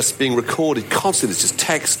is just being recorded constantly. There's just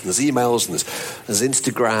text, and there's emails, and there's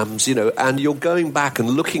Instagrams. You know, and you're going back and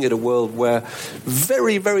looking at a world where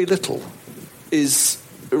very, very little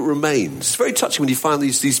remains. It's very touching when you find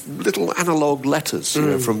these little analogue letters, you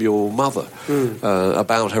know, from your mother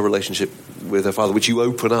about her relationship with her father, which you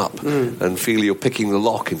open up and feel you're picking the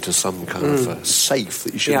lock into some kind of safe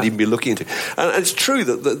that you shouldn't even be looking into. And it's true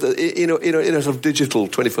that in a sort of digital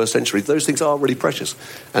 21st century, those things are really precious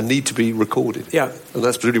and need to be recorded. Yeah. And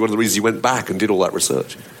that's really one of the reasons you went back and did all that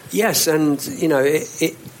research. Yes, and, you know,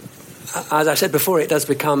 it as I said before, it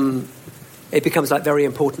becomes like very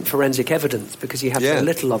important forensic evidence because you have so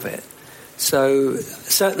little of it. So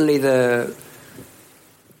certainly the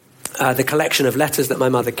collection of letters that my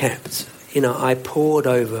mother kept, you know, I pored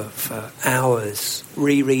over for hours,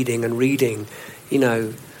 rereading and reading, you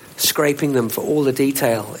know, scraping them for all the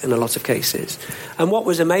detail in a lot of cases. And what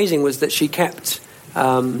was amazing was that she kept,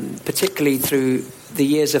 particularly through the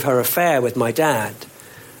years of her affair with my dad,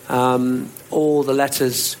 all the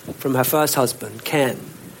letters from her first husband, Ken,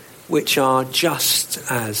 which are just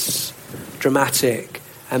as dramatic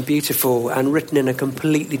and beautiful and written in a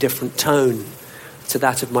completely different tone to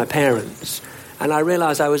that of my parents. And I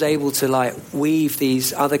realised I was able to, like, weave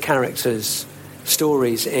these other characters'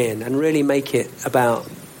 stories in and really make it about,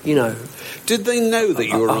 you know... Did they know that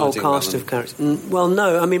you were a whole writing cast of characters? Well,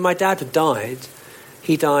 no. I mean, my dad had died.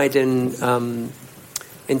 He died in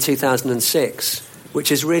 2006,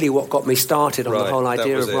 which is really what got me started on the whole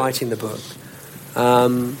idea of writing the book.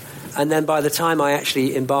 And then by the time I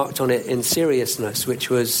actually embarked on it in seriousness, which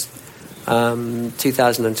was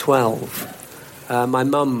 2012, my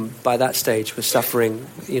mum, by that stage, was suffering,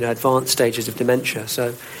 you know, advanced stages of dementia.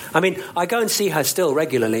 So, I mean, I go and see her still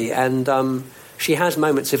regularly, and she has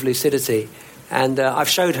moments of lucidity. And I've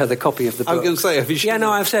showed her the copy of the book. I was going to say, have you shown Yeah,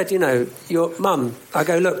 no, I've said, you know, your mum, I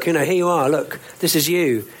go, look, you know, here you are, look, this is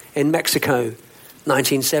you in Mexico,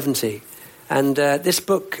 1970. And this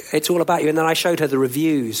book, it's all about you. And then I showed her the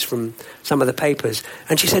reviews from some of the papers.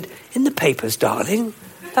 And she said, in the papers, darling,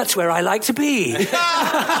 that's where I like to be.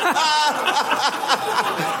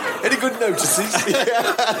 Any good notices?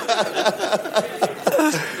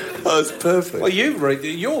 Oh, it's perfect. Well, you read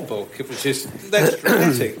your book, which is less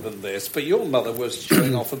dramatic than this, but your mother was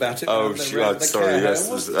showing off about it. Oh, sorry,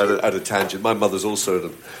 yes, at a tangent. My mother's also at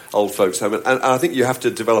an old folks' home, and I think you have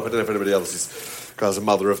to develop, I don't know if anybody else is, as a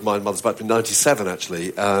mother of mine, mother's about to be 97,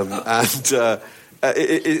 actually,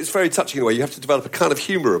 it's very touching in a way. You have to develop a kind of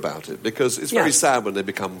humour about it, because it's very sad when they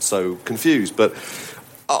become so confused, but...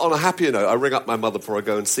 On a happier note, I ring up my mother before I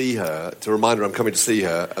go and see her to remind her I'm coming to see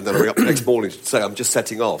her, and then I ring up the next morning to say I'm just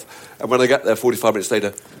setting off. And when I get there 45 minutes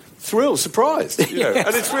later, thrilled, surprised, you know,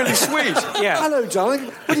 and it's really sweet. Hello, darling,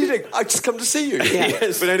 what do you think? I just come to see you.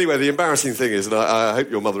 Yes. But anyway, the embarrassing thing is, and I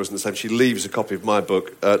hope your mother isn't the same, she leaves a copy of my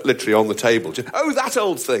book literally on the table. Just, oh, that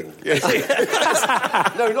old thing. Yes.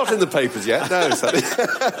 No, not in the papers yet. No, sadly.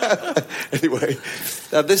 Anyway.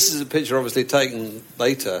 Now, this is a picture obviously taken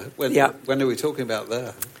later. When are we talking about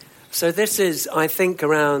there? So this is, I think,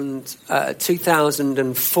 around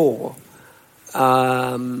 2004.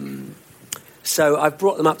 So I've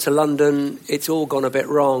brought them up to London. It's all gone a bit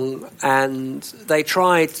wrong. And they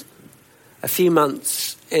tried a few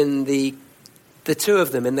months in the two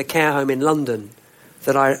of them in the care home in London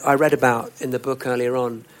that I read about in the book earlier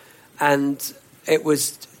on. And it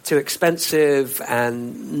was too expensive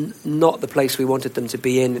and not the place we wanted them to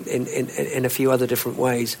be in a few other different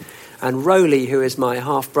ways. And Rowley, who is my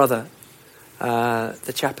half-brother,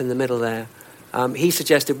 the chap in the middle there, he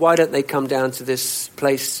suggested, why don't they come down to this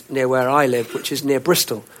place near where I live, which is near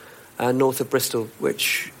Bristol, north of Bristol,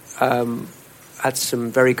 which had some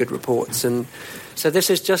very good reports. And so this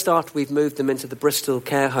is just after we've moved them into the Bristol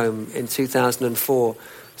care home in 2004.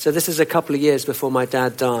 So this is a couple of years before my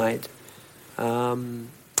dad died. And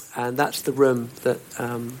that's the room that...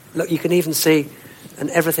 look, you can even see an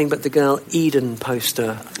Everything But the Girl Eden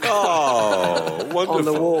poster on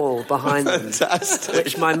the wall behind them,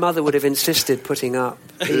 which my mother would have insisted putting up,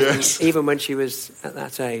 even when she was at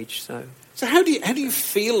that age. So how do you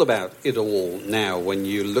feel about it all now when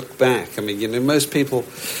you look back? I mean, you know, most people...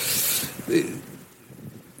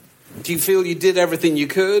 Do you feel you did everything you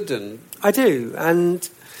could? And I do, and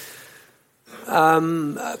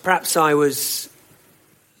perhaps I was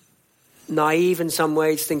naive in some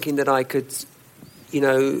ways, thinking that I could,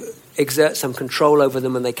 exert some control over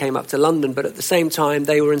them when they came up to London. But at the same time,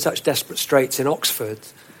 they were in such desperate straits in Oxford.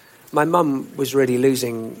 My mum was really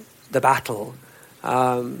losing the battle.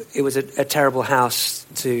 It was a terrible house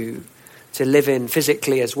to live in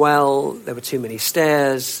physically as well. There were too many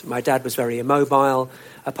stairs. My dad was very immobile.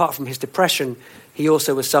 Apart from his depression, he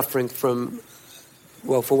also was suffering from,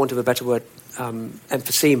 well, for want of a better word,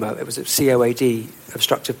 emphysema. It was a COAD,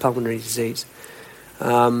 obstructive pulmonary disease.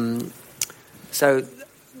 So,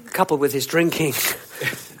 coupled with his drinking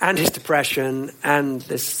and his depression and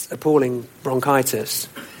this appalling bronchitis,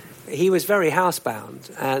 he was very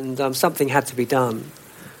housebound, and something had to be done.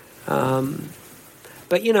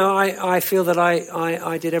 But, I feel that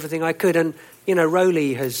I did everything I could. And,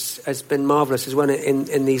 Rowley has been marvellous as well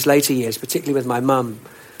in these later years, particularly with my mum.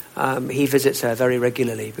 He visits her very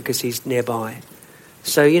regularly because he's nearby.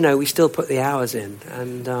 So, we still put the hours in.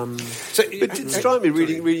 And it struck me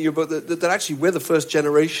reading your book that actually we're the first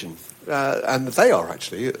generation, and they are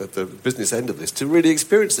actually at the business end of this, to really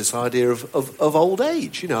experience this idea of old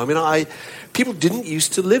age. People didn't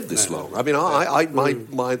used to live this long. I mean,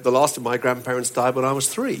 the last of my grandparents died when I was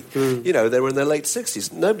 3. They were in their late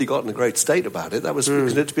 60s. Nobody got in a great state about it. That was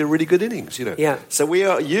considered to be a really good innings. Yeah. So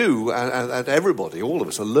you and everybody, all of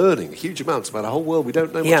us, are learning huge amounts about a whole world we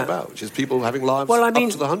don't know much about, which is people having lives up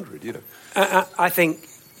to the 100. I think,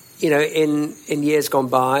 in years gone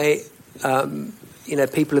by,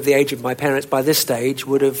 people of the age of my parents by this stage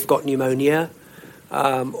would have got pneumonia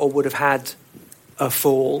or would have had a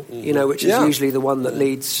fall, which is usually the one that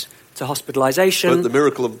leads to hospitalisation. But the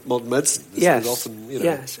miracle of modern medicine is often,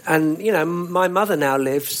 Yes, and, my mother now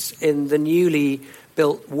lives in the newly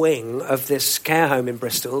built wing of this care home in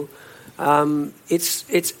Bristol.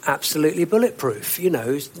 It's absolutely bulletproof,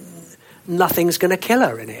 nothing's going to kill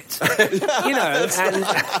her in it,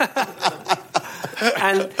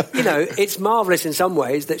 and it's marvellous in some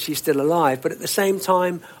ways that she's still alive, but at the same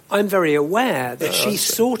time, I'm very aware that she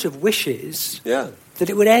sort of wishes that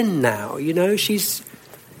it would end now. She's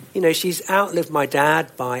outlived my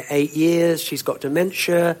dad by 8 years. She's got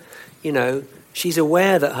dementia. She's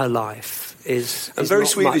aware that her life is and very not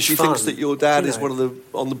sweetly, much she fun, thinks that your dad is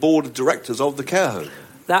on the board of directors of the care home.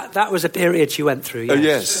 That was a period she went through. Yes. Oh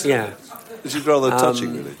yes, yeah. Which is rather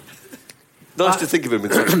touching, really. Nice to think of him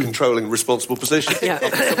in such a controlling, responsible position. Yeah.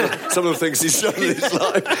 some of the things he's done in his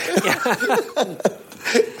life.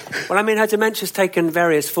 Well, I mean, her dementia's taken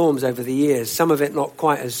various forms over the years, some of it not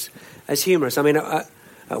quite as humorous. I mean, at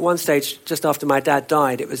one stage, just after my dad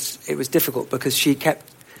died, it was difficult because she kept...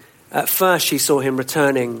 At first, she saw him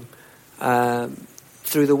returning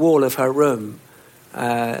through the wall of her room,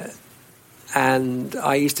 and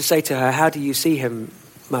I used to say to her, "How do you see him,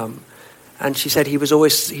 Mum?" And she said he was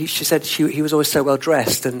always so well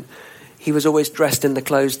dressed, and he was always dressed in the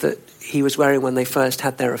clothes that he was wearing when they first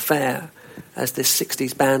had their affair as this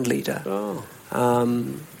 60s band leader. Oh.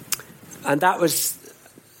 And that was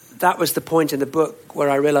the point in the book where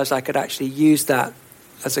I realised I could actually use that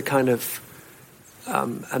as a kind of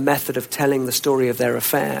a method of telling the story of their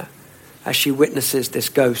affair, as she witnesses this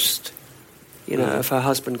ghost, of her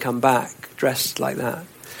husband come back dressed like that.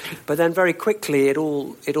 But then very quickly it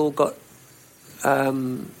all got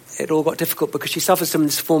difficult because she suffers from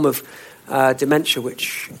this form of dementia,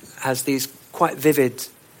 which has these quite vivid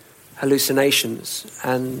hallucinations,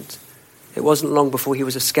 and it wasn't long before he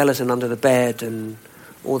was a skeleton under the bed and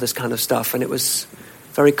all this kind of stuff, and it was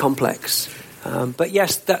very complex. But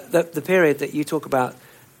yes, the period that you talk about,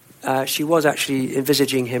 she was actually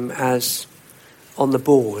envisaging him as on the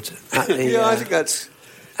board at the... I think that's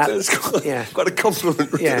quite a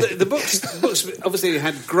compliment. Yeah. The book's obviously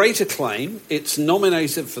had great acclaim. It's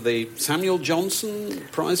nominated for the Samuel Johnson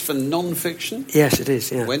Prize for Non-Fiction. Yes, it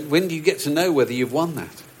is, yeah. When do you get to know whether you've won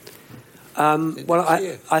that?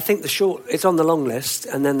 I think it's on the long list,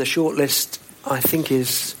 and then the short list, I think,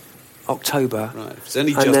 is October. Right. If there's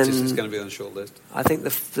any justice, it's going to be on the short list. I think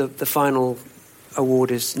the final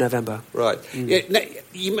award is November. Right. Yeah,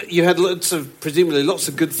 you had presumably lots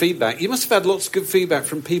of good feedback. You must have had lots of good feedback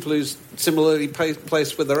from people who's similarly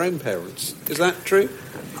placed with their own parents. Is that true?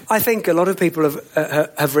 I think a lot of people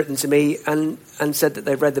have written to me and said that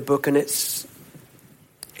they've read the book and it's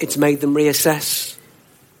made them reassess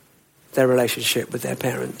their relationship with their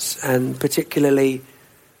parents, and particularly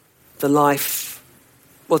the life.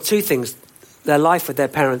 Well, two things: their life with their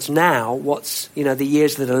parents now, the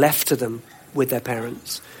years that are left to them with their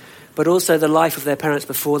parents, but also the life of their parents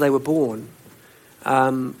before they were born,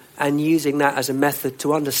 and using that as a method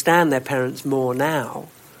to understand their parents more now,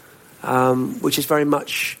 which is very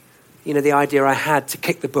much, the idea I had to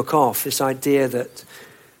kick the book off, this idea that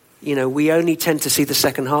we only tend to see the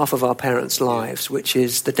second half of our parents' lives, which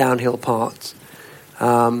is the downhill part.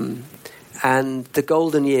 And the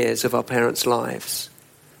golden years of our parents' lives,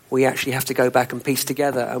 we actually have to go back and piece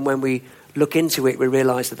together. And when we look into it, we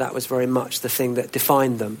realise that was very much the thing that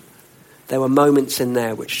defined them. There were moments in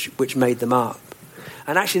there which made them up.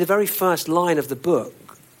 And actually the very first line of the book,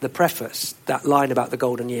 the preface, that line about the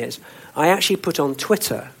golden years, I actually put on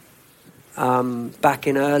Twitter back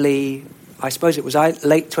in late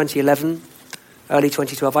 2011, early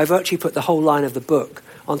 2012. I virtually put the whole line of the book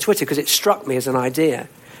on Twitter because it struck me as an idea.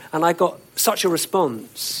 And I got such a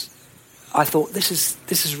response. I thought, this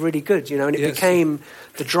is really good, and it became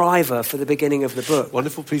the driver for the beginning of the book.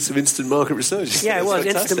 Wonderful piece of instant market research. Yeah, it was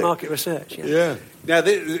fantastic. Instant market research. Yeah. Now,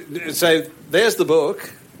 so there's the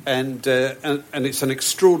book, and it's an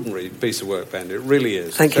extraordinary piece of work, Ben. It really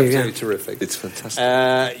is. Thank you. Absolutely terrific. It's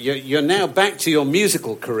fantastic. You're now back to your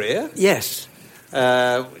musical career. Yes.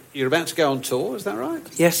 You're about to go on tour, is that right?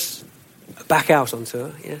 Yes. Back out on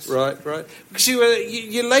tour, yes. Right. Because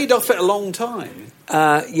you laid off it a long time.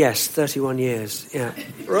 Yes, 31 years, yeah.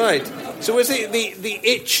 Right. So was it the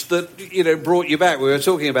itch that, brought you back? We were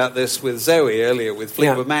talking about this with Zoe earlier, with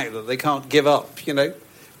Fleetwood Mac, that they can't give up,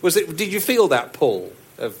 Did you feel that pull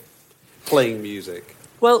of playing music?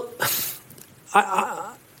 Well,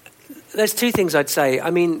 there's two things I'd say.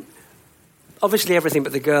 I mean, obviously Everything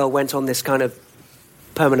But the Girl went on this kind of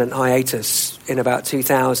permanent hiatus in about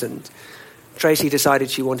 2000. Tracy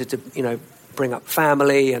decided she wanted to, bring up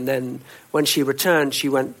family, and then when she returned, she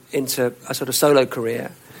went into a sort of solo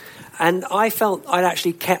career. And I felt I'd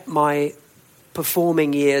actually kept my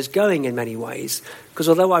performing years going in many ways, because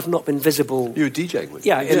although I've not been visible... You were DJing?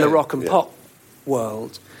 In the rock and pop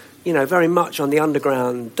world, very much on the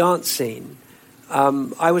underground dance scene,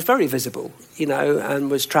 I was very visible,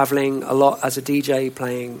 and was travelling a lot as a DJ,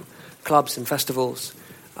 playing clubs and festivals.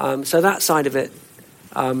 So that side of it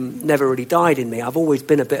never really died in me. I've always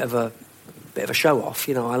been a bit of a show off.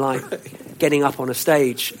 I like getting up on a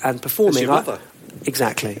stage and performing. As your mother.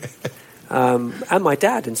 Exactly. And my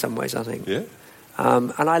dad in some ways, I think. Yeah.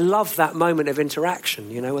 And I love that moment of interaction,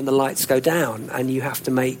 when the lights go down and you have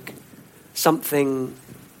to make something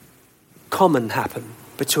common happen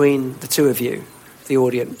between the two of you, the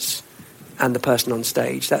audience and the person on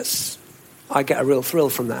stage. I get a real thrill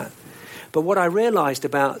from that. But what I realised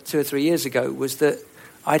about 2 or 3 years ago was that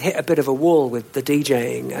I'd hit a bit of a wall with the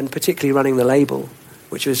DJing, and particularly running the label,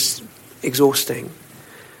 which was exhausting.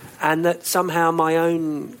 And that somehow my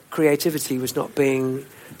own creativity was not being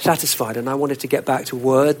satisfied, and I wanted to get back to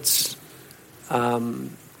words,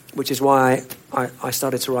 which is why I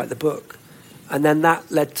started to write the book. And then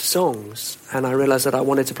that led to songs, and I realised that I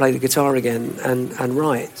wanted to play the guitar again and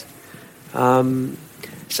write.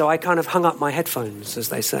 So I kind of hung up my headphones, as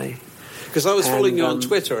they say. Because I was following you on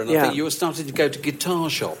Twitter, and I think you were starting to go to guitar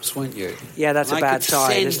shops, weren't you? Yeah, that's a bad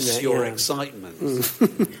sign, isn't it? I could sense your excitement.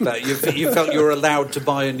 That you felt you were allowed to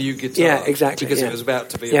buy a new guitar. Yeah, exactly. Because it was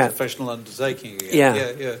about to be a professional undertaking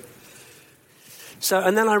again. Yeah. So,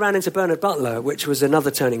 and then I ran into Bernard Butler, which was another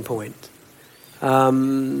turning point.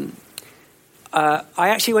 I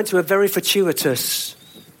actually went to a very fortuitous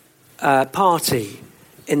party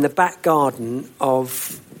in the back garden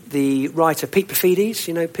of the writer Pete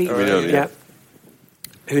Paphides, Pete? Oh, yeah.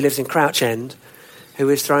 Who lives in Crouch End, who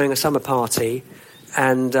is throwing a summer party.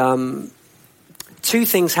 And 2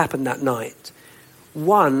 things happened that night.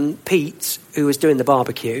 One, Pete, who was doing the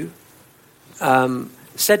barbecue,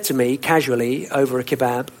 said to me casually over a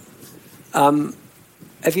kebab,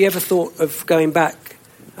 have you ever thought of going back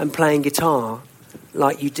and playing guitar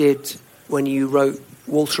like you did when you wrote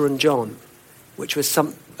Walter and John, which was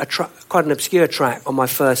quite an obscure track on my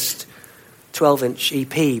first 12-inch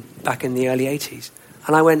EP back in the early 80s.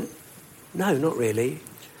 And I went, no, not really.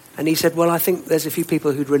 And he said, well, I think there's a few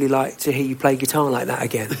people who'd really like to hear you play guitar like that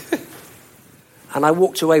again. And I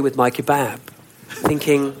walked away with my kebab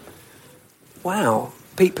thinking, wow,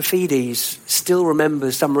 Pete Paphides still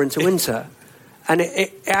remembers Summer into Winter. And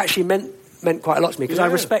it actually meant quite a lot to me, because I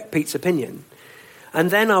respect Pete's opinion. And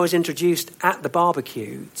then I was introduced at the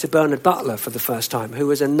barbecue to Bernard Butler for the first time, who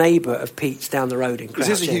was a neighbour of Pete's down the road in Crouch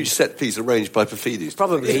End. Is this a huge set piece arranged by Paphides?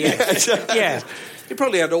 Probably, yes. Yeah. He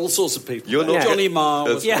probably had all sorts of people. You're not Johnny Marr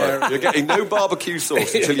was there. You're getting no barbecue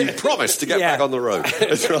sauce until you promise to get back on the road.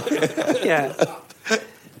 That's right. Yeah.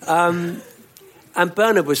 And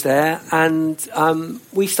Bernard was there, and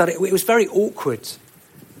we started. It was very awkward.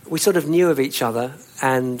 We sort of knew of each other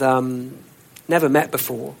and never met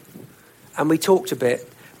before. And we talked a bit,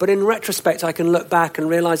 but in retrospect, I can look back and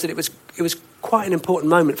realise that it was quite an important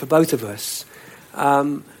moment for both of us.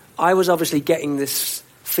 I was obviously getting this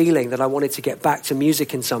feeling that I wanted to get back to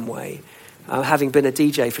music in some way, having been a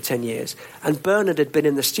DJ for 10 years. And Bernard had been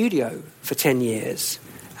in the studio for 10 years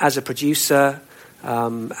as a producer,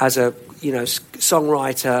 as a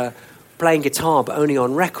songwriter, playing guitar but only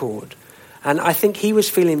on record. And I think he was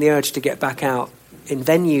feeling the urge to get back out in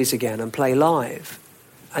venues again and play live.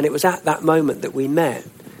 And it was at that moment that we met.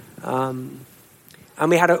 And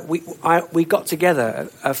we got together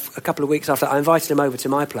a couple of weeks after. I invited him over to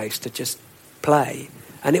my place to just play,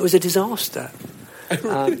 and it was a disaster.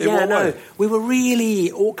 We were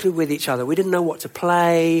really awkward with each other. We didn't know what to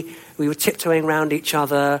play. We were tiptoeing around each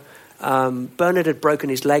other. Bernard had broken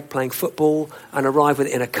his leg playing football and arrived with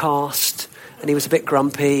it in a cast, and he was a bit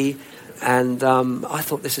grumpy. And I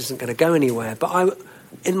thought, this isn't going to go anywhere. But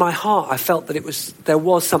in my heart, I felt that there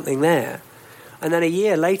was something there. And then a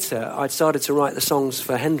year later, I'd started to write the songs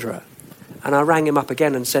for Hendra. And I rang him up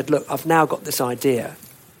again and said, look, I've now got this idea.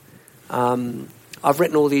 I've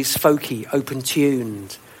written all these folky,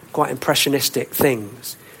 open-tuned, quite impressionistic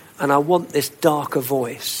things. And I want this darker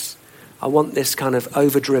voice. I want this kind of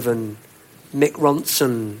overdriven Mick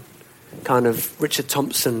Ronson, kind of Richard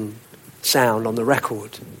Thompson sound on the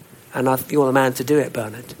record. And you're the man to do it,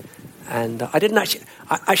 Bernard. And I didn't actually,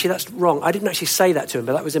 that's wrong. I didn't actually say that to him,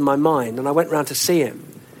 but that was in my mind. And I went round to see him.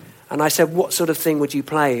 And I said, what sort of thing would you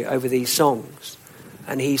play over these songs?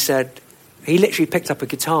 And he said, he literally picked up a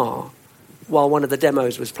guitar while one of the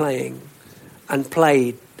demos was playing and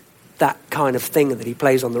played that kind of thing that he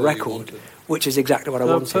plays on the record, which is exactly what I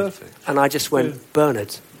wanted. Perfect. And I just went,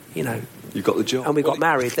 Bernard, You got the job. And we got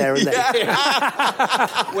married there and then.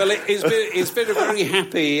 Well, it's been a very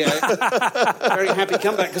happy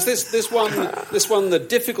comeback, because this won the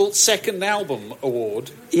Difficult Second Album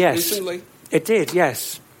Award recently. It did,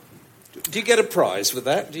 yes. Do you get a prize with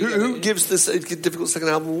that? Who gives this Difficult Second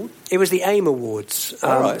Album Award? It was the AIM Awards,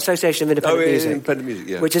 Association of Independent Music, Independent Music,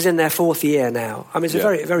 yeah. which is in their 4th year now. I mean, it's a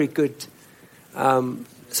very, very good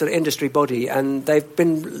sort of industry body, and they've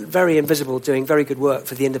been very invisible, doing very good work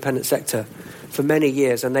for the independent sector for many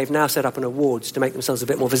years, and they've now set up an awards to make themselves a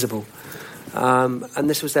bit more visible. And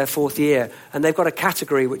this was their 4th year. And they've got a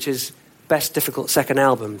category which is Best Difficult Second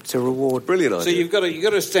Album to reward. Brilliant idea. So you've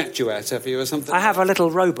got a statuette, have you, or something? I have a little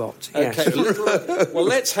robot, yes. Okay. Well,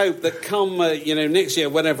 let's hope that come, next year,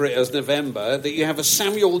 whenever it is, November, that you have a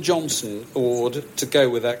Samuel Johnson Award to go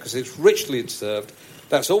with that, because it's richly deserved.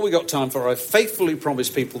 That's all we got time for. I faithfully promise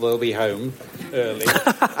people they'll be home early.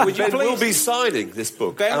 Would you Ben will be signing this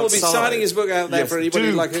book. Ben will be signing his book out there for anybody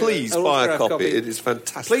who'd like please buy a copy. It is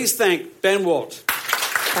fantastic. Please thank Ben Watt.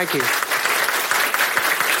 Thank you.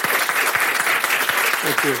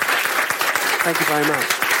 Thank you. Thank you very much.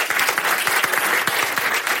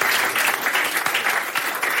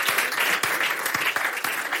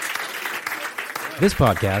 This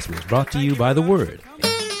podcast was brought to you by The Word.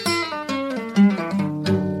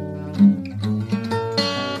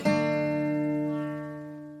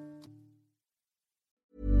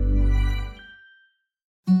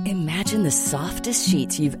 Imagine the softest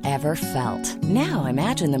sheets you've ever felt. Now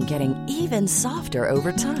imagine them getting even softer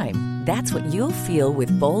over time. That's what you'll feel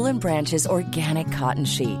with Boll & Branch's organic cotton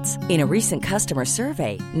sheets. In a recent customer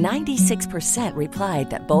survey, 96% replied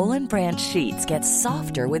that Boll & Branch sheets get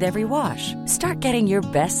softer with every wash. Start getting your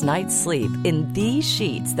best night's sleep in these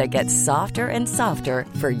sheets that get softer and softer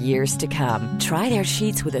for years to come. Try their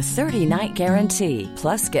sheets with a 30-night guarantee.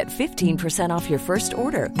 Plus, get 15% off your first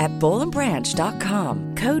order at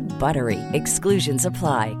bollandbranch.com. Code BUTTERY. Exclusions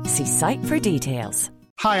apply. See site for details.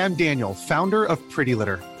 Hi, I'm Daniel, founder of Pretty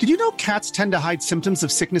Litter. Did you know cats tend to hide symptoms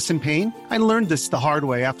of sickness and pain? I learned this the hard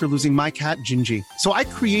way after losing my cat, Gingy. So I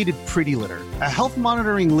created Pretty Litter, a health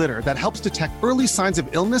monitoring litter that helps detect early signs of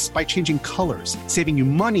illness by changing colors, saving you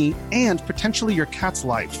money and potentially your cat's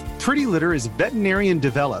life. Pretty Litter is veterinarian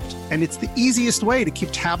developed, and it's the easiest way to keep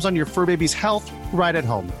tabs on your fur baby's health right at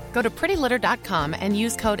home. Go to prettylitter.com and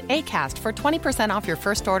use code ACAST for 20% off your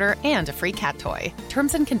first order and a free cat toy.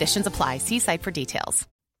 Terms and conditions apply. See site for details.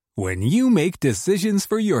 When you make decisions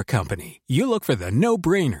for your company, you look for the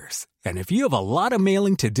no-brainers. And if you have a lot of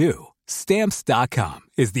mailing to do, Stamps.com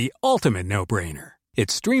is the ultimate no-brainer. It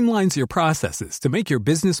streamlines your processes to make your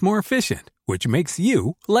business more efficient, which makes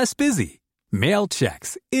you less busy. Mail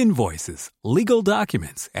checks, invoices, legal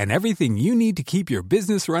documents, and everything you need to keep your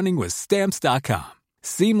business running with Stamps.com.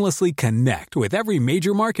 Seamlessly connect with every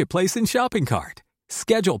major marketplace and shopping cart.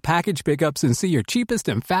 Schedule package pickups and see your cheapest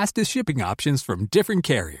and fastest shipping options from different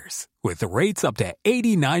carriers, with rates up to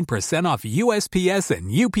 89% off USPS and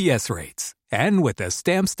UPS rates. And with the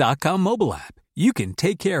Stamps.com mobile app, you can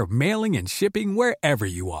take care of mailing and shipping wherever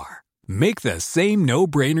you are. Make the same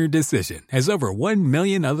no-brainer decision as over 1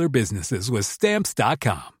 million other businesses with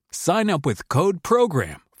Stamps.com. Sign up with Code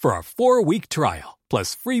PROGRAM for a 4-week trial,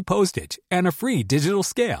 plus free postage and a free digital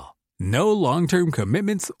scale. No long-term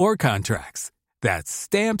commitments or contracts. That's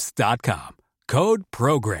Stamps.com. Code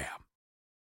PROGRAM.